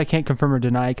these things I can't confirm or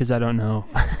deny because I don't know.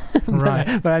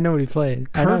 Right. But I know what he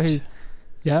played. Kurt, I know he.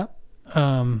 Yeah.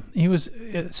 He was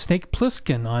Snake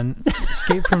Plissken on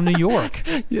Escape from New York.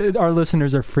 Our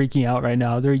listeners are freaking out right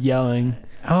now. They're yelling.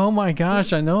 Oh my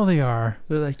gosh, I know they are.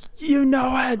 They're like, you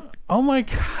know it. Oh my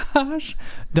gosh.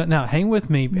 Now, hang with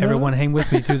me, everyone. Hang with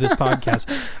me through this podcast.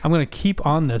 I'm going to keep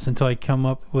on this until I come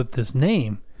up with this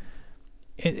name.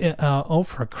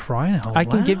 For crying out loud. I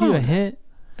can give you a hint.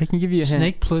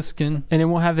 Snake Plissken. And it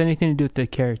won't have anything to do with the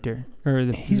character.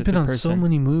 He's been on so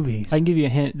many movies. I can give you a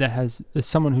hint that has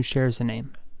someone who shares a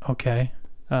name. Okay.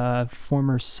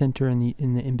 Former center in the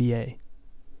NBA.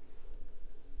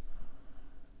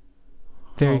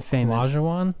 Very famous.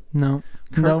 Olajuwon? No.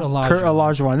 Kurt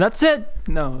Olajuwon. That's it.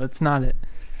 No, that's not it.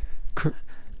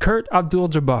 Kurt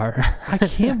Abdul-Jabbar. I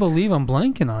can't believe I'm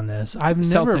blanking on this. I've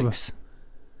never. Celtics.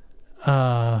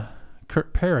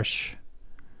 Kurt Parrish.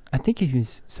 I think he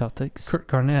was Celtics. Kurt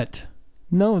Garnett.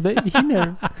 No, he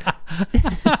never.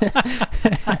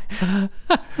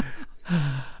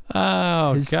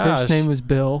 Oh, his gosh. first name was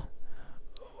Bill.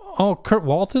 Oh, Kurt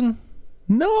Walton?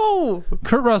 No.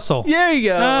 Kurt Russell. There you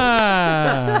go.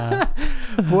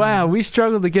 Wow, we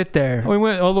struggled to get there. We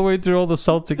went all the way through all the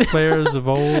Celtic players of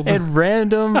old. And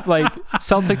random, like,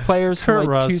 Celtic players Kurt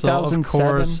from, like, Russell, 2007. of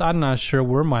course. I'm not sure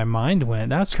where my mind went.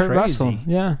 That's Kurt crazy. Russell,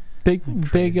 yeah. Big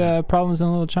problems in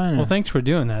Little China. Well, thanks for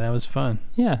doing that. That was fun.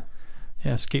 Yeah.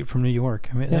 Yeah, Escape from New York.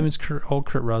 I mean, that was old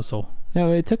Kurt Russell. Yeah,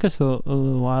 it took us a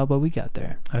little while, but we got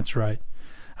there. That's right.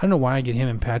 I don't know why I get him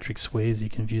and Patrick Swayze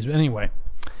confused. But anyway.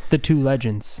 The two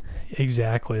legends.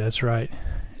 Exactly. That's right.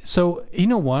 So, you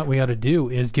know what we ought to do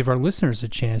is give our listeners a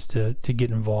chance to get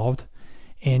involved.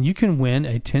 And you can win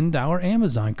a $10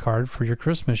 Amazon card for your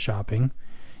Christmas shopping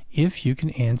if you can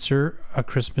answer a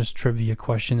Christmas trivia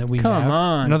question that we have. Come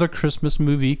on. Another Christmas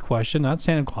movie question, not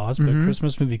Santa Claus, but a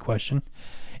Christmas movie question.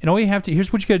 And all you have to,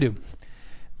 here's what you got to do.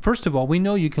 First of all, we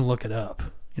know you can look it up.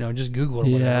 You know, just Google it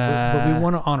or whatever. But we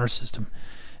want an honor system.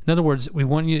 In other words, we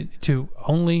want you to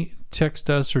only text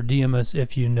us or DM us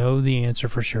if you know the answer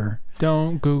for sure.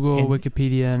 Don't Google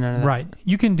Wikipedia, none of that. Right.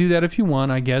 You can do that if you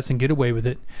want, I guess, and get away with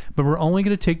it. But we're only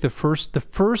going to take the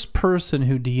first person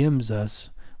who DMs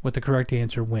us with the correct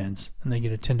answer wins, and they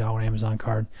get a $10 Amazon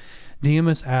card. DM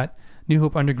us at New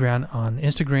Hope Underground on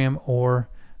Instagram or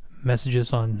message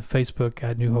us on Facebook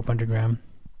at New Hope Underground.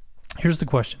 Here's the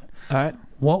question. All right.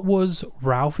 What was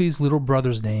Ralphie's little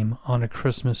brother's name on A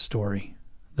Christmas Story,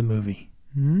 the movie?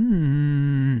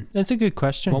 That's a good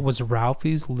question. What was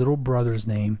Ralphie's little brother's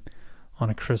name on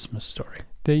A Christmas Story?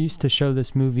 They used to show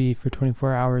this movie for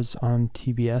 24 hours on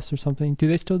TBS or something. Do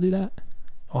they still do that?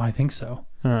 Oh, I think so.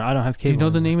 I don't have cable. Do you know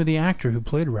the name of the actor who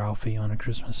played Ralphie on A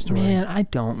Christmas Story? Man, I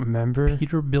don't remember.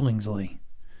 Peter Billingsley.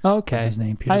 Okay. His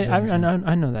name, Peter Billingsley.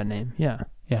 I know that name, yeah.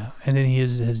 Yeah, and then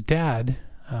his dad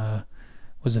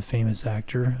was a famous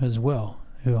actor as well,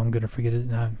 who I'm going to forget it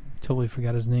now. Totally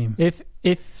forgot his name.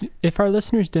 If our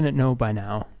listeners didn't know by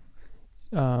now,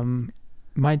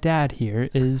 my dad here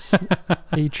is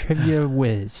a trivia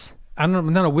whiz.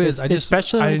 I'm not a whiz.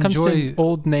 Especially when it comes to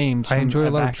old names. I enjoy a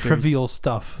lot actors. of trivial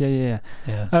stuff. Yeah.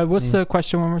 What's the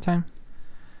question one more time?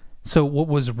 So, what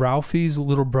was Ralphie's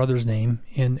little brother's name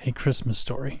in A Christmas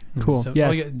Story? Cool. So,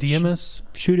 yes. DM us.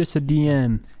 Shoot us a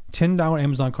DM. $10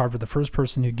 Amazon card for the first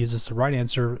person who gives us the right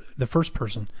answer. The first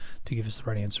person to give us the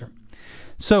right answer.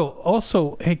 So,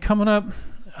 also, hey, coming up,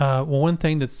 one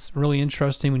thing that's really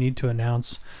interesting we need to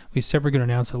announce. We said we're going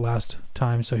to announce it last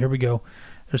time, so here we go.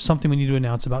 There's something we need to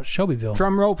announce about Shelbyville.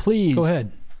 Drum roll, please. Go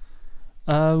ahead.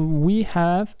 We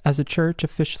have, as a church,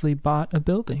 officially bought a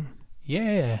building.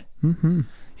 Yeah.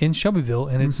 In Shelbyville,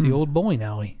 and it's the old bowling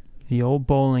alley. The old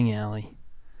bowling alley.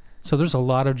 So there's a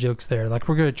lot of jokes there. Like,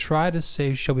 we're going to try to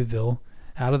save Shelbyville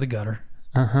out of the gutter.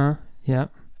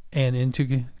 Yep. And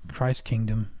into Christ's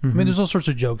kingdom. I mean, there's all sorts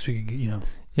of jokes we could,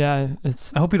 Yeah,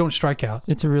 I hope you don't strike out.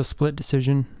 It's a real split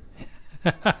decision.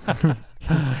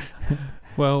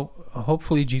 Well,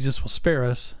 hopefully Jesus will spare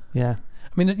us. Yeah.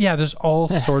 I mean, yeah, there's all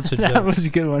sorts of jokes. That was a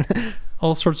good one.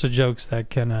 All sorts of jokes that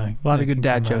can... a lot of good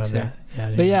dad jokes there.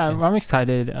 Yeah, but yeah, I'm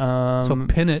excited. So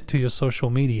pin it to your social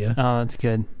media. Oh, that's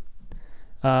good.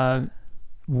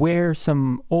 Wear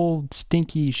some old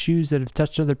stinky shoes that have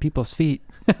touched other people's feet.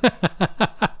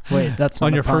 Wait, that's not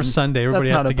on a your pun. first Sunday. Everybody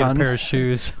has to get pun. a pair of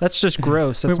shoes. That's just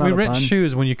gross. That's we rent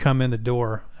shoes when you come in the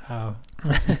door. Yeah,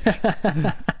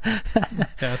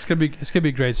 it's gonna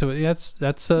be great. So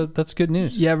that's good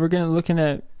news. Yeah, we're looking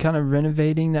at kind of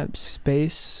renovating that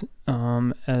space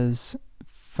as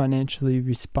financially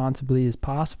responsibly as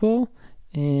possible,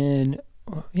 and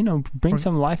bring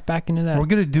some life back into that. We're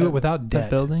gonna do it without debt.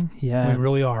 Building. Yeah, we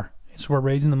really are. So we're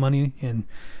raising the money, and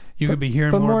you could be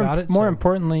hearing more about it. More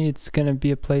importantly, it's gonna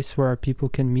be a place where our people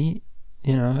can meet.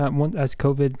 As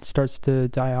COVID starts to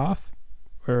die off,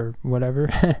 or whatever,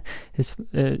 it's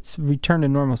return to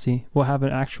normalcy. We'll have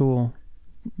an actual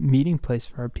meeting place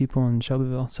for our people in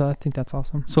Shelbyville. So I think that's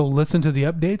awesome. So listen to the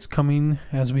updates coming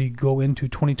as we go into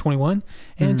 2021.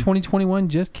 And 2021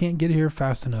 just can't get here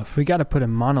fast enough. We got to put a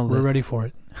monolith. We're ready for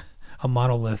it. A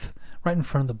monolith right in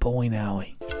front of the bowling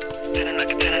alley.